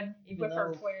would with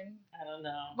her twin. I don't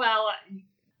know. Well,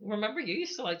 remember, you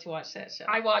used to like to watch that show.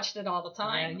 I watched it all the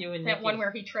time. Yeah, you and that Nikki. One where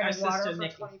he treaded water for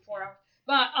 24 hours.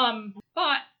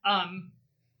 But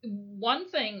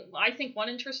one thing, I think one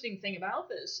interesting thing about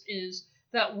this is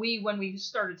that when we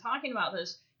started talking about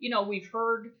this, we've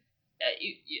heard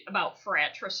about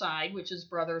fratricide, which is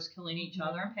brothers killing each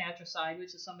other, and patricide,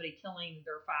 which is somebody killing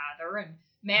their father, and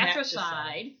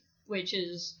matricide, which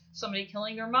is somebody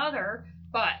killing their mother.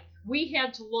 But we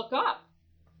had to look up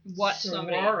what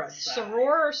sororicide,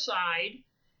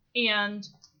 and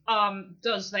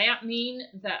does that mean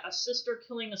that a sister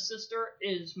killing a sister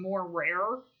is more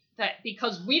rare? That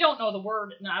because we don't know the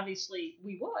word, and obviously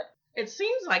we would. It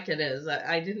seems like it is.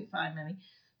 I didn't find any.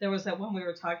 There was that one we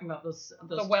were talking about, those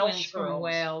the Welsh twins from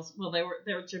Wales. Well, they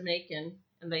were Jamaican,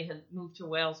 and they had moved to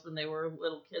Wales when they were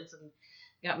little kids and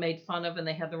got made fun of, and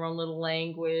they had their own little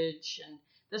language. And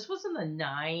this was in the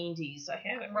 90s. I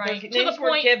had it right. To the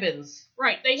point, Gibbons.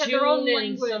 Right, they had their own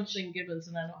language. Something Gibbons,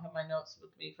 and I don't have my notes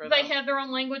with me for that. They had their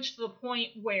own language to the point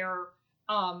where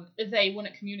they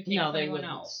wouldn't communicate with anyone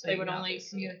else. They would only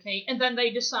communicate. And then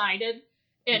they decided,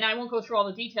 and I won't go through all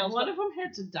the details. One of them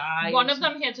had to die. One of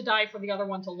them had to die for the other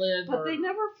one to live. But they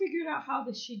never figured out how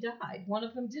she died. One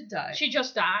of them did die. She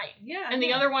just died. Yeah. And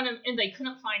the other one, and they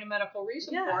couldn't find a medical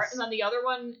reason for it. And then the other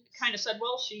one kind of said,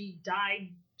 well, she died,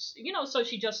 so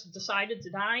she just decided to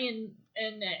die and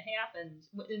and it happened,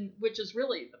 which is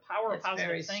really the power of That's positive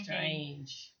very thinking.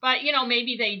 strange. But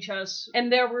maybe they just.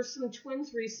 And there were some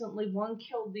twins recently. One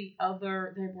killed the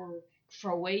other. They were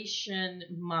Croatian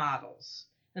models,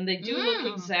 and they do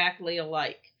look exactly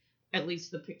alike. At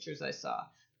least the pictures I saw.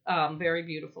 Very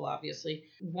beautiful, obviously.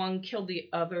 One killed the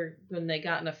other when they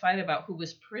got in a fight about who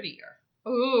was prettier.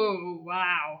 Ooh,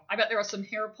 wow! I bet there was some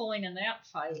hair pulling in that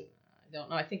fight. I don't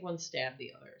know. I think one stabbed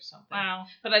the other or something. Wow.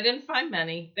 But I didn't find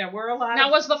many. There were a lot. Now,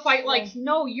 was the fight like,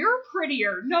 no, you're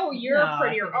prettier. No, you're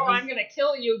prettier. Oh, I'm going to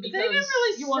kill you because they didn't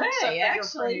really you won't accept that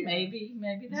actually, you're prettier.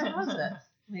 maybe that was it.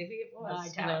 Maybe it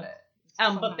was. I doubt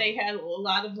it. But they had a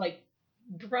lot of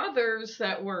brothers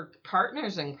that were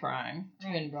partners in crime,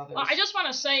 twin brothers. Well, I just want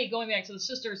to say, going back to the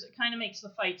sisters, it kind of makes the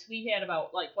fights we had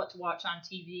about what to watch on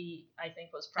TV. I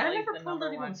think was probably I never the pulled number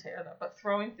anyone's one. hair though, but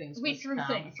throwing things. We threw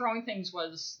things. Throwing things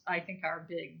was, I think, our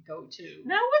big go-to.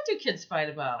 Now, what do kids fight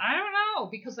about? I don't know,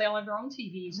 because they all have their own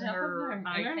TVs and their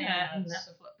iPads. And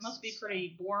Netflix. Must be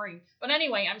pretty boring. But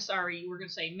anyway, I'm sorry, you were going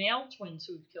to say male twins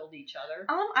who've killed each other.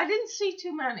 I didn't see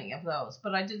too many of those,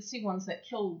 but I did see ones that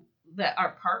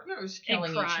are partners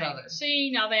killing each other.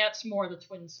 See, now that's more the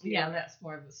twin spirit. Yeah, that's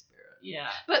more of the spirit. Yeah.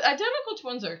 But identical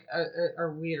twins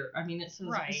are weird. I mean, it's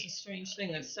right. a strange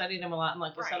thing. I've studied them a lot, and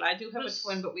like I said, I do have a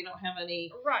twin, but we don't have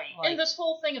any. Right. And this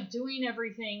whole thing of doing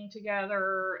everything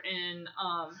together, and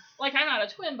I'm not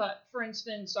a twin, but for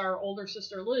instance, our older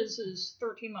sister Liz is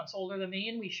 13 months older than me,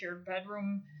 and we shared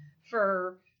bedroom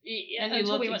for. And you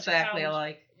look exactly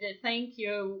alike. Thank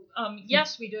you.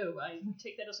 Yes, we do. I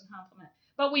take that as a compliment.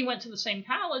 But we went to the same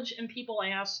college, and people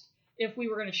asked if we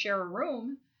were going to share a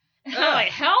room. And I'm like,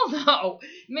 hell no,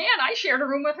 man! I shared a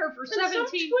room with her for 17. Some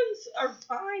twins are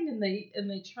fine, and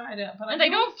they try to, but they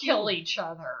don't kill each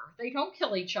other. They don't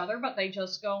kill each other, but they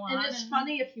just go on. And it's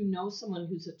funny if you know someone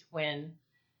who's a twin,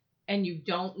 and you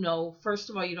don't know. First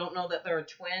of all, you don't know that they're a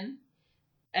twin,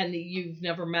 and you've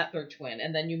never met their twin,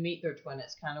 and then you meet their twin.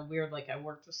 It's kind of weird. Like I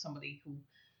worked with somebody who.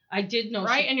 I did know,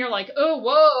 right? And you're like, oh,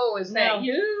 whoa, is that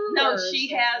you? No, she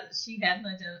has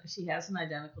an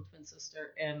identical twin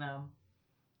sister,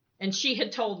 and she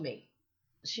had told me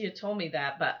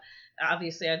that, but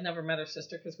obviously I'd never met her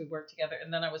sister because we worked together.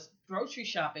 And then I was grocery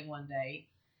shopping one day,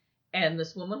 and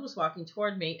this woman was walking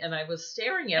toward me, and I was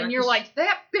staring at her. And you're like,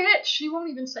 that bitch, she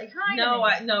won't even say hi.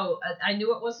 I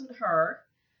knew it wasn't her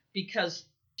because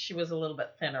she was a little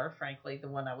bit thinner, frankly, the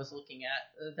one I was looking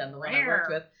at than the one I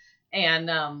worked with. And,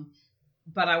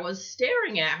 but I was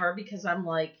staring at her because I'm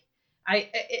like,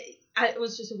 it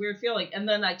was just a weird feeling. And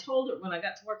then I told her when I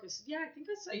got to work, I said, yeah, I think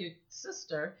I saw your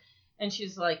sister. And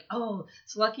she's like, oh,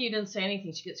 it's lucky you didn't say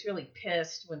anything. She gets really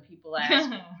pissed when people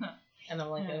ask. And I'm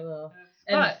like, oh.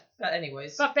 But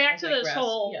anyways. But back to this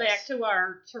whole,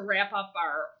 to wrap up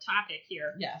our topic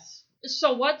here. Yes.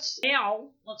 So what's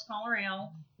Al, let's call her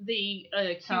Al, the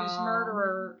accused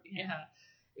murderer. Yeah.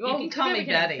 Well, you can call me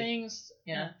Betty. Things,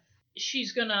 yeah.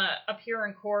 She's going to appear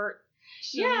in court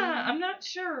soon. Yeah, I'm not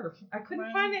sure. I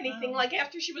couldn't find anything. Like,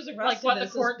 after she was arrested, like what the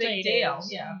court big deal. Is.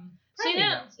 Yeah. See,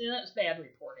 that's bad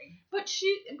reporting. But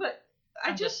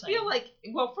I just feel like,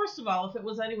 well, first of all, if it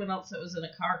was anyone else that was in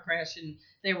a car crash and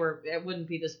it wouldn't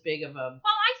be this big of a Well,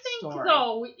 I think, story.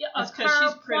 Though, a car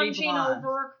she's plunging blonde.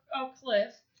 over a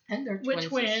cliff. And they're with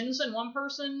twins, and one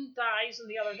person dies and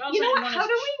the other doesn't. You know what? How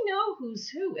do we know who's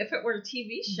who? If it were a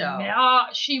TV show. Yeah,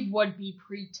 she would be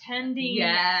pretending.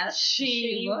 Yes,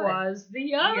 she was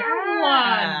the other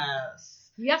one.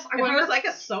 Yes, I wonder if it was like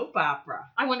a soap opera.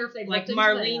 I wonder if they like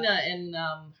Marlena and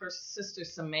her sister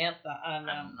Samantha on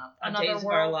Days of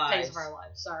Our Lives. Days of Our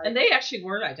Lives. Sorry. And they actually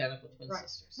were identical twin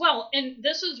sisters. Well, and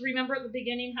this is, remember at the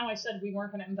beginning how I said we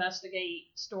weren't going to investigate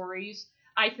stories.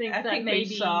 I think maybe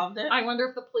solved it. I wonder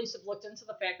if the police have looked into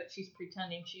the fact that she's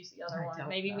pretending she's the other one.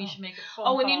 Maybe we should make a phone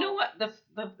call. And you know what?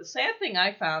 The sad thing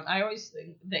I found, I always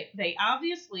think they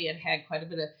obviously had quite a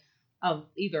bit of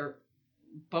either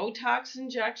Botox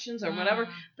injections or whatever.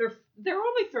 They're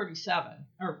only 37,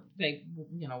 or they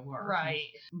were right.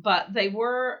 But they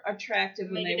were attractive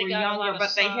when they were younger.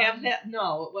 But they have that.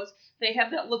 No, it was they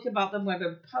have that look about them where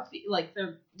they're puffy, like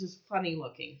they're just funny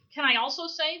looking. Can I also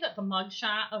say that the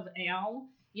mugshot of Al?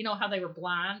 You know how they were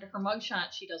blonde? Her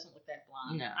mugshot, she doesn't look that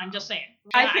blonde. No. I'm just saying.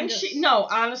 I think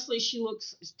honestly, she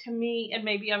looks, to me, and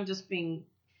maybe I'm just being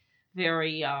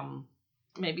very,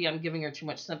 maybe I'm giving her too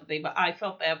much sympathy, but I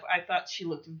thought she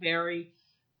looked very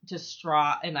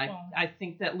distraught, and I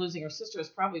think that losing her sister is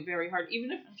probably very hard,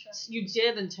 even if you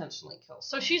did intentionally kill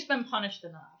someone. So she's been punished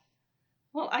enough.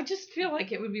 Well, I just feel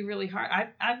like it would be really hard.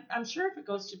 I'm sure if it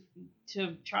goes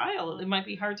to trial, it might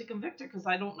be hard to convict her because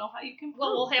I don't know how you can prove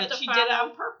we'll have that to she did it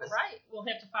on purpose. Right. We'll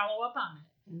have to follow up on it.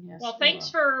 Yes, Well, we thanks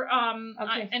will. for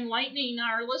Okay. enlightening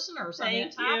our listeners on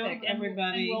Thank that topic. you,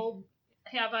 everybody. And we'll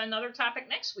have another topic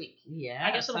next week. Yeah.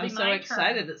 I guess it'll I'm be so my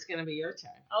excited turn. it's going to be your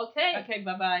turn. Okay. Okay,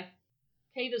 bye-bye.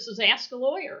 Okay, this is Ask a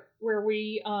Lawyer, where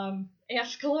we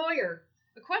ask a lawyer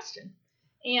a question.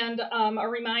 And a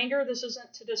reminder, this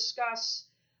isn't to discuss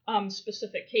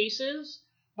specific cases,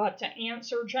 but to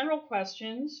answer general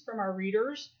questions from our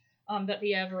readers that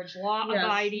the average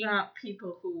law-abiding... Yes, not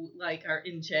people who, like, are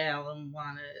in jail and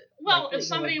want to... Well, like, if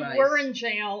somebody advice. were in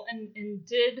jail and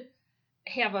did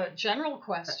have a general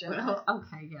question,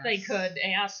 Okay, yes. they could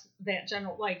ask that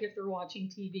general, like if they're watching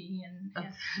TV in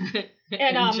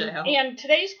jail. and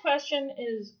today's question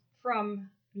is from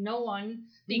no one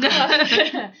because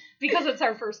because it's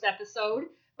our first episode,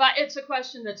 but it's a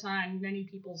question that's on many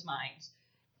people's minds.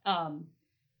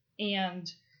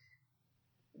 And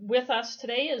with us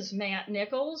today is Matt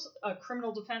Nichols, a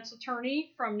criminal defense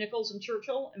attorney from Nichols and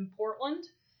Churchill in Portland,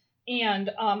 and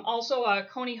also a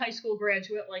Coney High School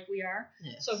graduate like we are.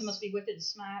 Yes. So he must be wicked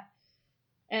smart.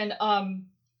 And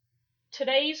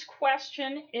today's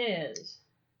question is,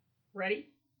 ready?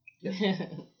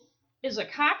 Is a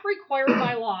cop required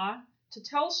by law to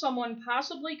tell someone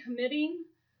possibly committing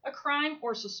a crime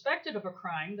or suspected of a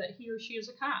crime that he or she is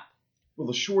a cop? Well,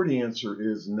 the short answer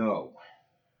is no.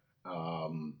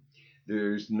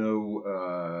 There's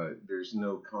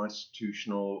no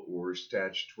constitutional or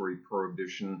statutory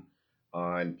prohibition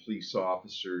on police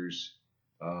officers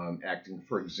acting.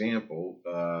 For example,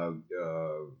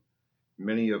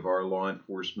 many of our law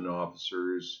enforcement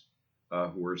officers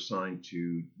who are assigned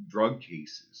to drug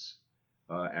cases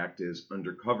act as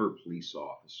undercover police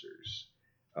officers.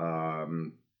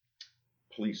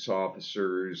 Police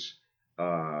officers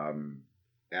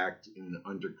act in an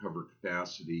undercover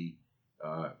capacity,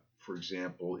 for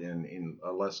example, in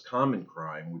a less common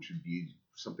crime, which would be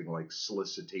something like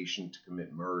solicitation to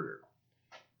commit murder.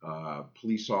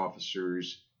 Police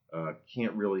officers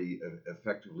can't really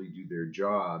effectively do their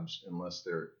jobs unless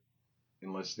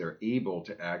they're able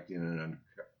to act in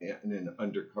an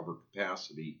undercover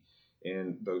capacity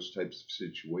in those types of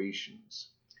situations.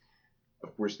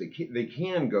 Of course, they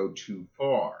can go too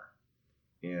far,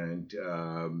 and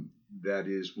that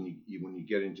is when you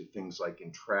get into things like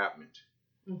entrapment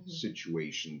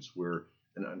situations where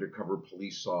an undercover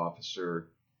police officer,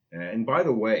 and by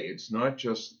the way, it's not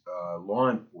just a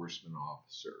law enforcement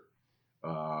officer,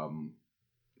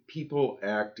 people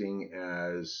acting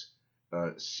as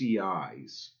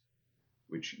CIs,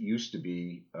 which used to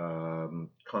be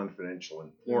confidential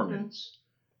informants.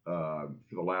 For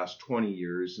the last 20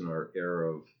 years in our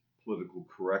era of political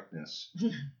correctness,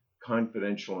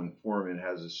 confidential informant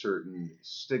has a certain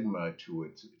stigma to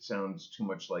it. It sounds too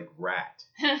much like rat.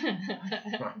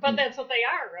 But that's what they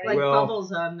are, right? Like Well,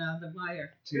 bubbles on the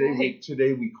wire.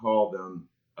 Today we call them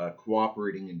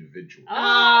cooperating individuals.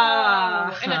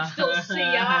 Oh, and it's still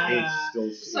CI. It's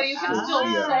still, So you can still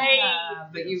CI. say,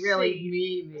 but you really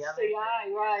mean the other thing.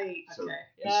 CI, right. So Okay.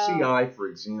 Yeah. the CI, for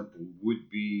example, would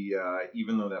be,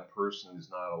 even though that person is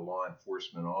not a law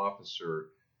enforcement officer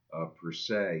per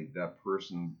se, that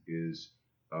person is,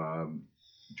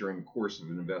 during the course of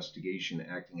an investigation,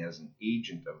 acting as an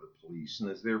agent of the police and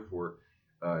is therefore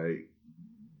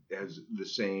has the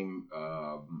same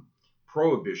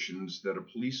prohibitions that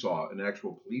an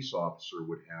actual police officer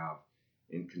would have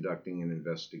in conducting an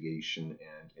investigation,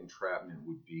 and entrapment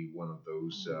would be one of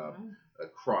those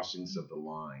crossings of the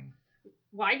line.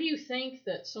 Why do you think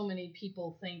that so many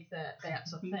people think that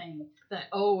that's a thing? That,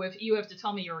 oh, if you have to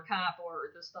tell me you're a cop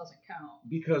or this doesn't count?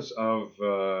 Because of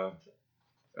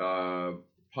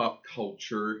pop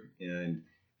culture and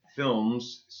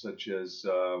films such as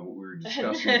what we were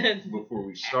discussing before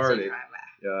we started.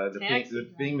 The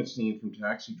famous scene from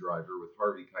Taxi Driver with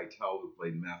Harvey Keitel, who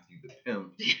played Matthew the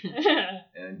Pimp,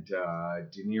 and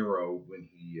De Niro when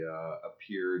he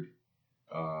appeared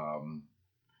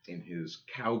in his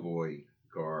cowboy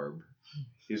garb,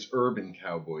 his urban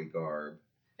cowboy garb.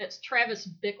 It's Travis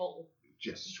Bickle.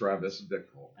 Just Travis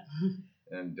Bickle.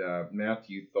 And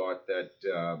Matthew thought that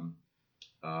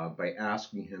by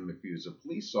asking him if he was a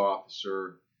police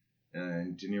officer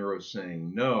and De Niro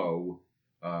saying no,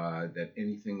 that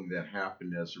anything that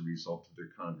happened as a result of their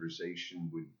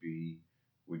conversation would be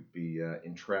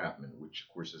entrapment, which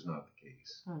of course is not the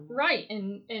case. Right,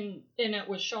 and it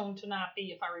was shown to not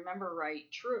be, if I remember right,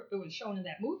 true. It was shown in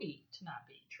that movie to not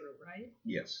be true, right?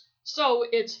 Yes. So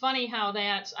it's funny how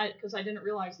that's, because I didn't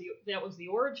realize that was the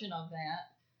origin of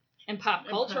that in pop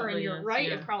culture, and you're right,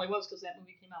 yeah. It probably was, because that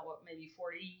movie came out, what, maybe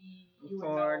 40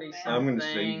 40 Matt? I'm going to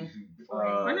say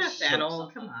We're not that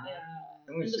old. Come on. Yeah.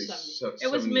 I'm going in to the say 70s.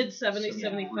 It was mid 70s,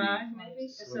 75, maybe?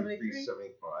 73,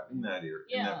 75. in that area,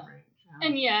 in Yeah. that range.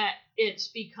 And yet, it's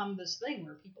become this thing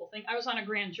where people think. I was on a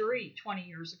grand jury 20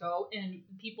 years ago, and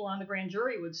people on the grand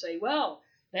jury would say, well,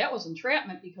 that was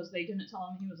entrapment because they didn't tell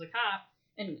him he was a cop.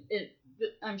 And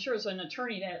I'm sure as an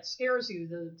attorney that scares you,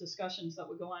 the discussions that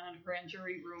would go on in a grand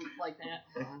jury room like that.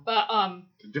 But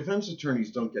Defense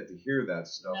attorneys don't get to hear that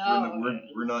stuff. No.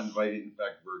 We're not invited. In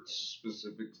fact, we're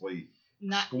specifically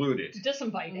not excluded.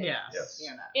 disinvited. Yes.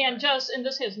 You're not. And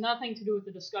this has nothing to do with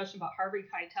the discussion about Harvey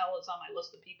Keitel is on my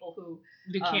list of people who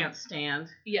You can't stand.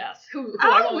 who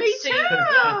I won't me see. too.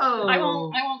 I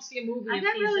won't see a movie I if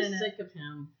got he's really in sick it. of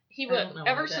him. He I would don't know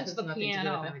ever why. That since has the nothing to do with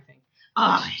piano. everything. Oh,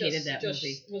 I Just- hated that just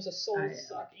movie. was a soul I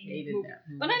sucking hated movie. that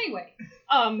movie. But anyway,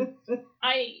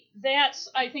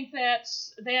 I think that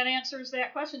answers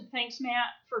that question. Thanks,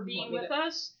 Matt, for being Want me with to-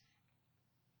 us.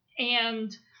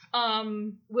 And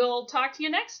we'll talk to you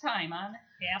next time on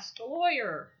Ask a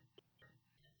Lawyer.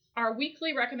 Our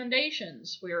weekly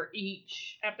recommendations, where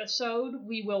each episode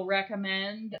we will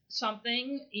recommend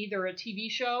something, either a TV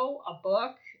show, a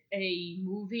book, a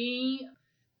movie,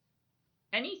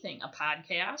 anything, a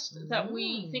podcast that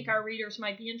we think our readers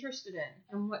might be interested in.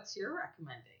 And what's your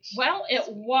recommendation? Well, it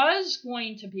was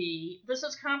going to be, this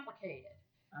is complicated,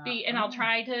 and I'll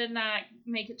try to not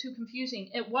make it too confusing.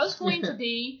 It was going to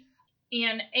be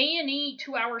an A&E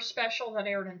 2-hour special that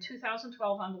aired in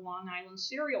 2012 on the Long Island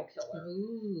serial killer.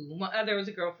 Ooh, there was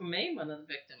a girl from Maine, one of the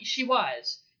victims. She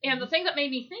was. And the thing that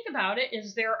made me think about it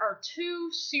is there are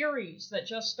 2 series that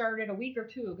just started a week or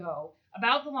 2 ago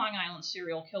about the Long Island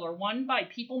serial killer. One by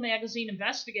People Magazine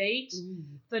Investigates,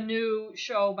 the new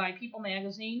show by People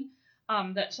Magazine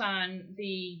that's on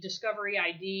the Discovery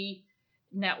ID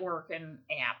network and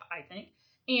app, I think.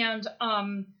 And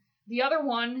the other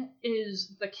one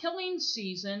is The Killing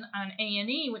Season on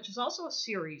A&E, which is also a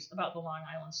series about the Long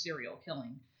Island serial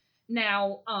killing.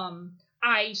 Now,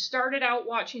 I started out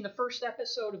watching the first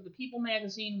episode of the People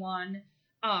Magazine one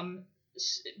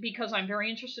because I'm very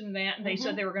interested in that, and they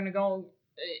said they were going to go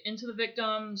into the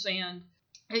victims and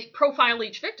profile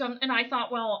each victim, and I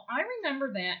thought, well, I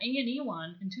remember that A&E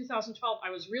one in 2012.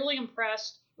 I was really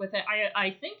impressed with it.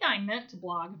 I think I meant to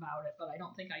blog about it, but I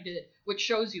don't think I did, which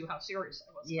shows you how serious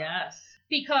I was. Yes.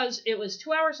 Because it was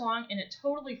 2 hours long, and it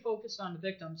totally focused on the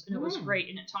victims, and it was great,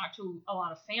 and it talked to a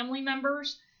lot of family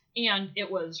members, and it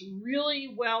was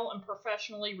really well and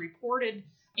professionally reported.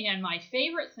 And my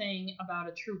favorite thing about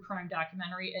a true crime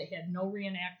documentary, it had no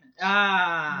reenactments.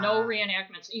 No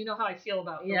reenactments. You know how I feel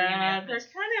about the reenactments.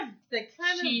 They're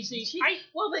kind of cheesy.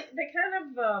 they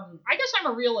kind of I guess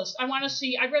I'm a realist. I'd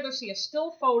rather see a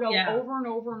still photo over and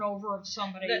over and over of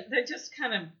somebody. they're just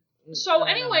kind of. So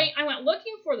anyway, I went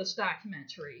looking for this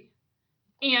documentary,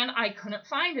 and I couldn't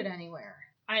find it anywhere.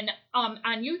 And on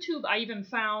YouTube, I even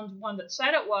found one that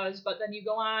said it was, but then you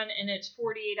go on, and it's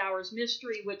 48 Hours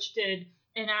Mystery, which did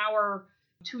an hour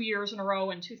 2 years in a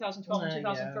row in 2012 and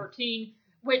 2013,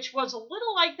 which was a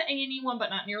little like the A&E one, but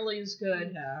not nearly as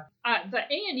good. Yeah. The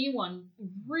A&E one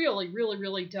really, really,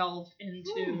 really delved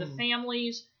into the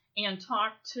families and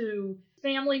talked to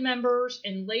family members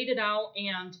and laid it out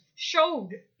and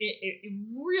showed it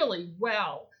really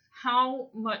well how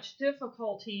much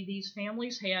difficulty these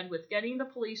families had with getting the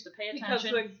police to pay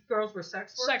attention. Because the girls were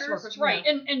sex workers? Right.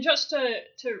 And just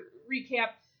to recap,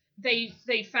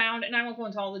 they found, and I won't go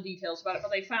into all the details about it,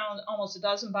 but they found almost a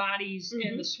dozen bodies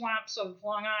in the swamps of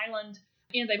Long Island,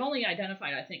 and they've only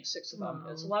identified, I think, 6 of them.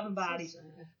 It's 11 bodies.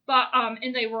 But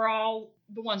and they were all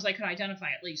the ones they could identify,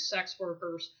 at least sex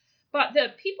workers. But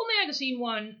the People Magazine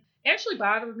one actually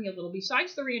bothered me a little.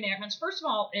 Besides the reenactments, first of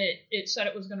all, it said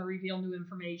it was going to reveal new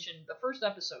information. The first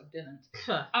episode didn't.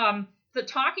 The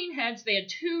talking heads, they had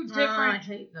 2 different I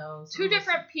hate those. 2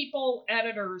 different people,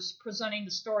 editors, presenting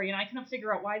the story, and I couldn't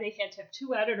figure out why they had to have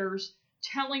 2 editors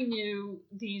telling you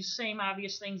these same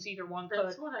obvious things either one could.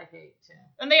 That's what I hate too.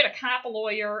 And they had a cop, a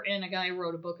lawyer, and a guy who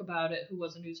wrote a book about it who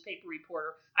was a newspaper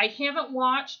reporter. I haven't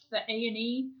watched the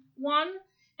A&E one,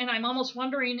 and I'm almost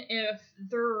wondering if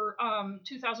their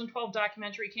 2012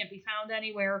 documentary can't be found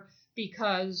anywhere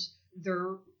because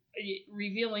they're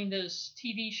revealing this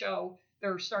TV show.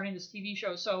 They're starting this TV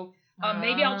show. So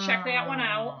maybe I'll check that one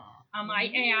out on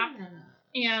my app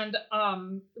and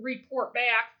report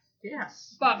back.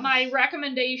 Yes. But my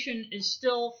recommendation is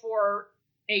still for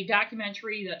a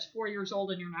documentary that's 4 years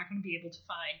old and you're not going to be able to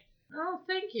find. Oh,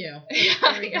 thank you.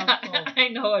 Very helpful. I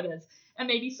know it is. And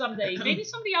maybe someday,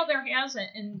 somebody out there has it.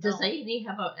 And does A&E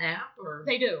have an app? Or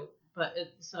they do. But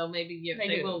so maybe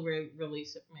they will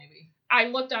release it. Maybe. I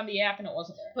looked on the app and it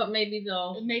wasn't there. But maybe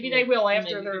they'll. Maybe they will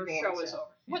after their maybe show is over.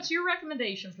 Yeah. What's your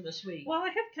recommendation for this week? Well,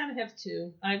 I kind of have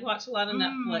 2. I watch a lot of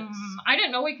Netflix. I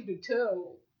didn't know we could do 2.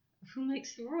 Who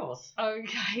makes the rules?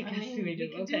 Okay, I guess we we do.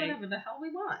 can do whatever the hell we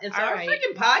want. It's All our right.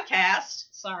 freaking podcast.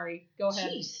 Sorry, go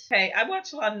ahead. Jeez. Hey, I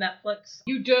watch a lot of Netflix.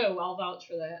 You do. I'll vouch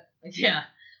for that. Yeah.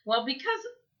 Well, because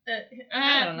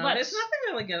I don't know. let's- There's nothing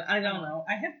really good. I don't know.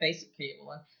 I have basic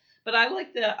cable, but I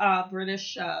like the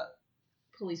British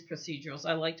police procedurals.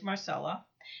 I liked Marcella,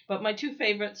 but my two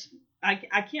favorites, I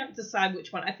can't decide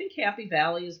which one. I think Happy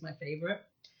Valley is my favorite.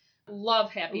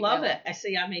 Love Happy Love Valley. it. I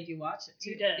see. I made you watch it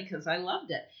too. You did. Because I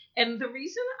loved it. And the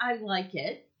reason I like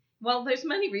it, well, there's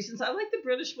many reasons. I like the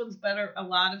British ones better a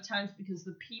lot of times because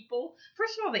the people,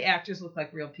 first of all, the actors look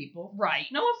like real people. Right.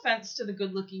 No offense to the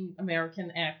good-looking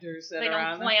American actors that They are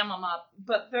don't on clam them up.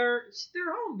 but they're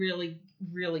all really,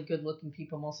 really good-looking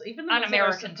people mostly. Even the On ones that are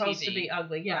American supposed TV. to be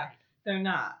ugly, yeah, Right. they're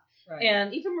not. Right.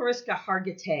 And even Mariska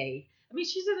Hargitay, I mean,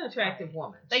 she's an attractive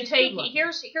woman. They She's take good-looking.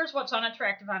 here's what's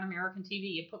unattractive on American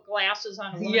TV. You put glasses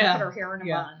on a woman, Yeah, put her hair in a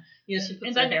yeah. bun, Yeah, she puts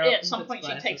and her then hair up at some and point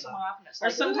puts she takes glasses them on. off, and it's Or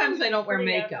like, sometimes ooh, they don't wear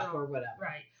pretty makeup afro. or whatever.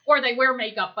 Right. Or they wear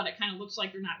makeup, but it kind of looks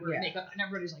like they're not wearing Yeah. makeup, and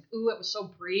everybody's like, "Ooh, it was so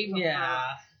brave of Yeah.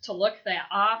 her to look that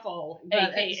awful."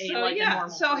 But, AKA so like a yeah, normal.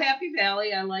 so person. Happy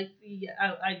Valley, I like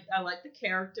I like the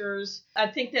characters. I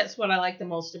think that's what I like the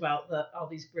most about all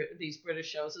these British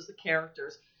shows is the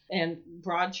characters. And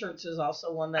Broadchurch is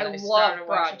also one that I I love started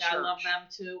watching. I Broadchurch. love them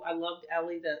too. I loved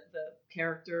Ellie, the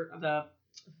character, the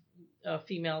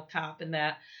female cop in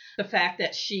that. The fact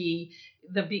that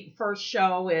first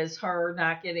show is her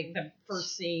not getting the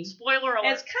first scene. Spoiler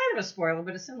alert. It's kind of a spoiler,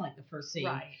 but it's in like the first scene.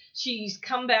 Right. She's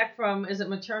come back from, is it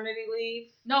maternity leave?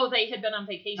 No, they had been on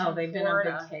vacation. Oh, they've in been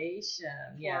Florida. on vacation.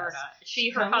 Yes. Florida. She,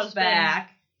 her comes husband,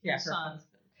 back. Yeah, her son. husband.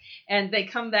 And they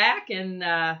come back, and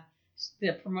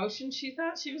the promotion she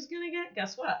thought she was going to get,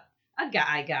 guess what? A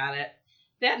guy got it.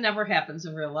 That never happens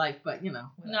in real life, but you know.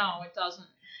 whatever. No, it doesn't.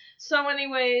 So,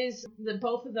 anyways,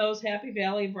 both of those, Happy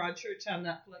Valley and Broadchurch on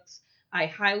Netflix, I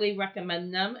highly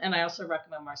recommend them, and I also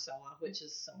recommend Marcella, which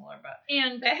is similar, but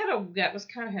And that had a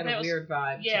weird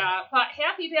vibe. yeah, but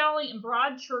Happy Valley and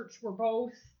Broadchurch were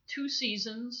both 2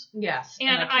 seasons. Too. Yes. And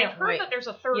I I've can't heard wait. that there's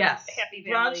a third Yes. Happy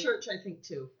Valley. Broadchurch, I think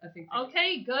too.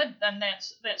 Okay, good. Then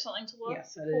that's something to look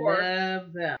Yes, I for.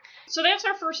 love them. So that's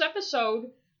our first episode.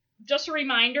 Just a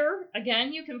reminder,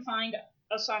 again, you can find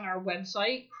us on our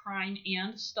website,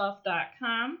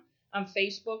 crimeandstuff.com, on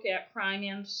Facebook at Crime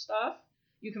and Stuff.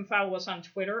 You can follow us on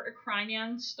Twitter at Crime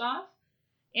and Stuff.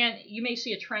 And you may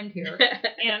see a trend here.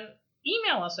 And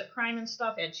email us at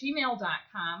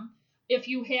crimeandstuff@gmail.com. If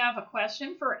you have a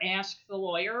question for Ask the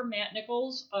Lawyer, Matt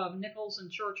Nichols of Nichols and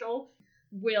Churchill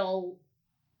will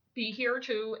be here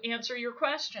to answer your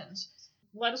questions.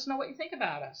 Let us know what you think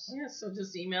about us. Yeah, so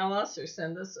just email us or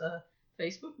send us a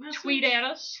Facebook message. Tweet at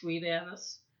us. Tweet at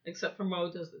us. Except for Mo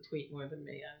does the tweet more than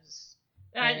me.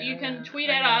 You can tweet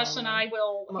I at know. us, and I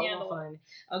will Mo will handle it. find.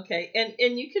 Okay,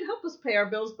 and you can help us pay our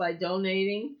bills by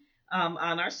donating on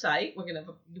our site.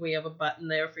 We have a button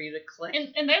there for you to click.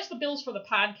 And that's the bills for the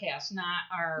podcast, not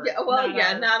our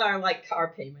not our like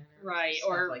car payment. right stuff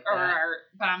or like or that. our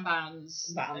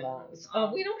bonbons. Bonbons.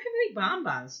 Oh, we don't have any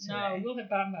bonbons today. No, we'll have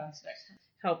bonbons next time.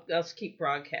 Help us keep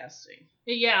broadcasting.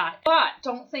 Yeah, but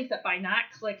don't think that by not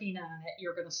clicking on it,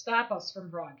 you're going to stop us from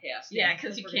broadcasting. Yeah,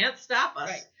 because you we're can't stop us.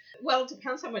 Right. Well, it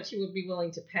depends how much you would be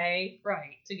willing to pay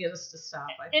Right. to get us to stop.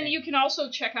 I think. And you can also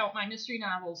check out my mystery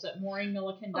novels at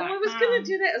MaureenMilliken.com. Oh, I was going to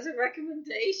do that as a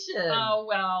recommendation. Oh,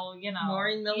 well, you know.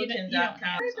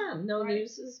 MaureenMilliken.com. No Right.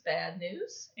 news is bad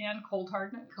news. And Cold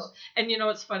Hard News. And you know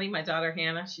what's funny? My daughter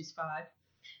Hannah, she's 5.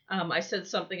 I said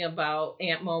something about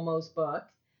Aunt Momo's book,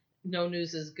 No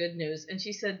News is Good News, and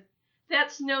she said,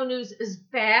 "That's no news is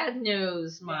bad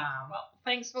news, Mom." Yeah, well,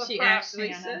 thanks for the She props, actually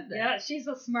Hannah. said that. Yeah, she's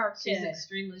a smart kid. She's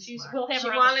extremely She's- smart. we'll have she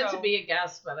her on the wanted show. to be a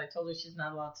guest, but I told her she's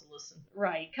not allowed to listen.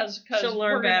 Right, because She'll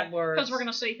learn bad words. Because we're going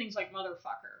to say things like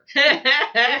motherfucker.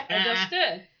 I I just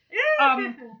did.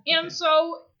 And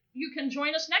so you can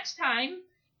join us next time.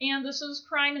 And this is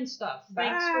Crime and Stuff.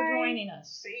 Thanks for Bye. joining us.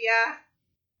 See ya.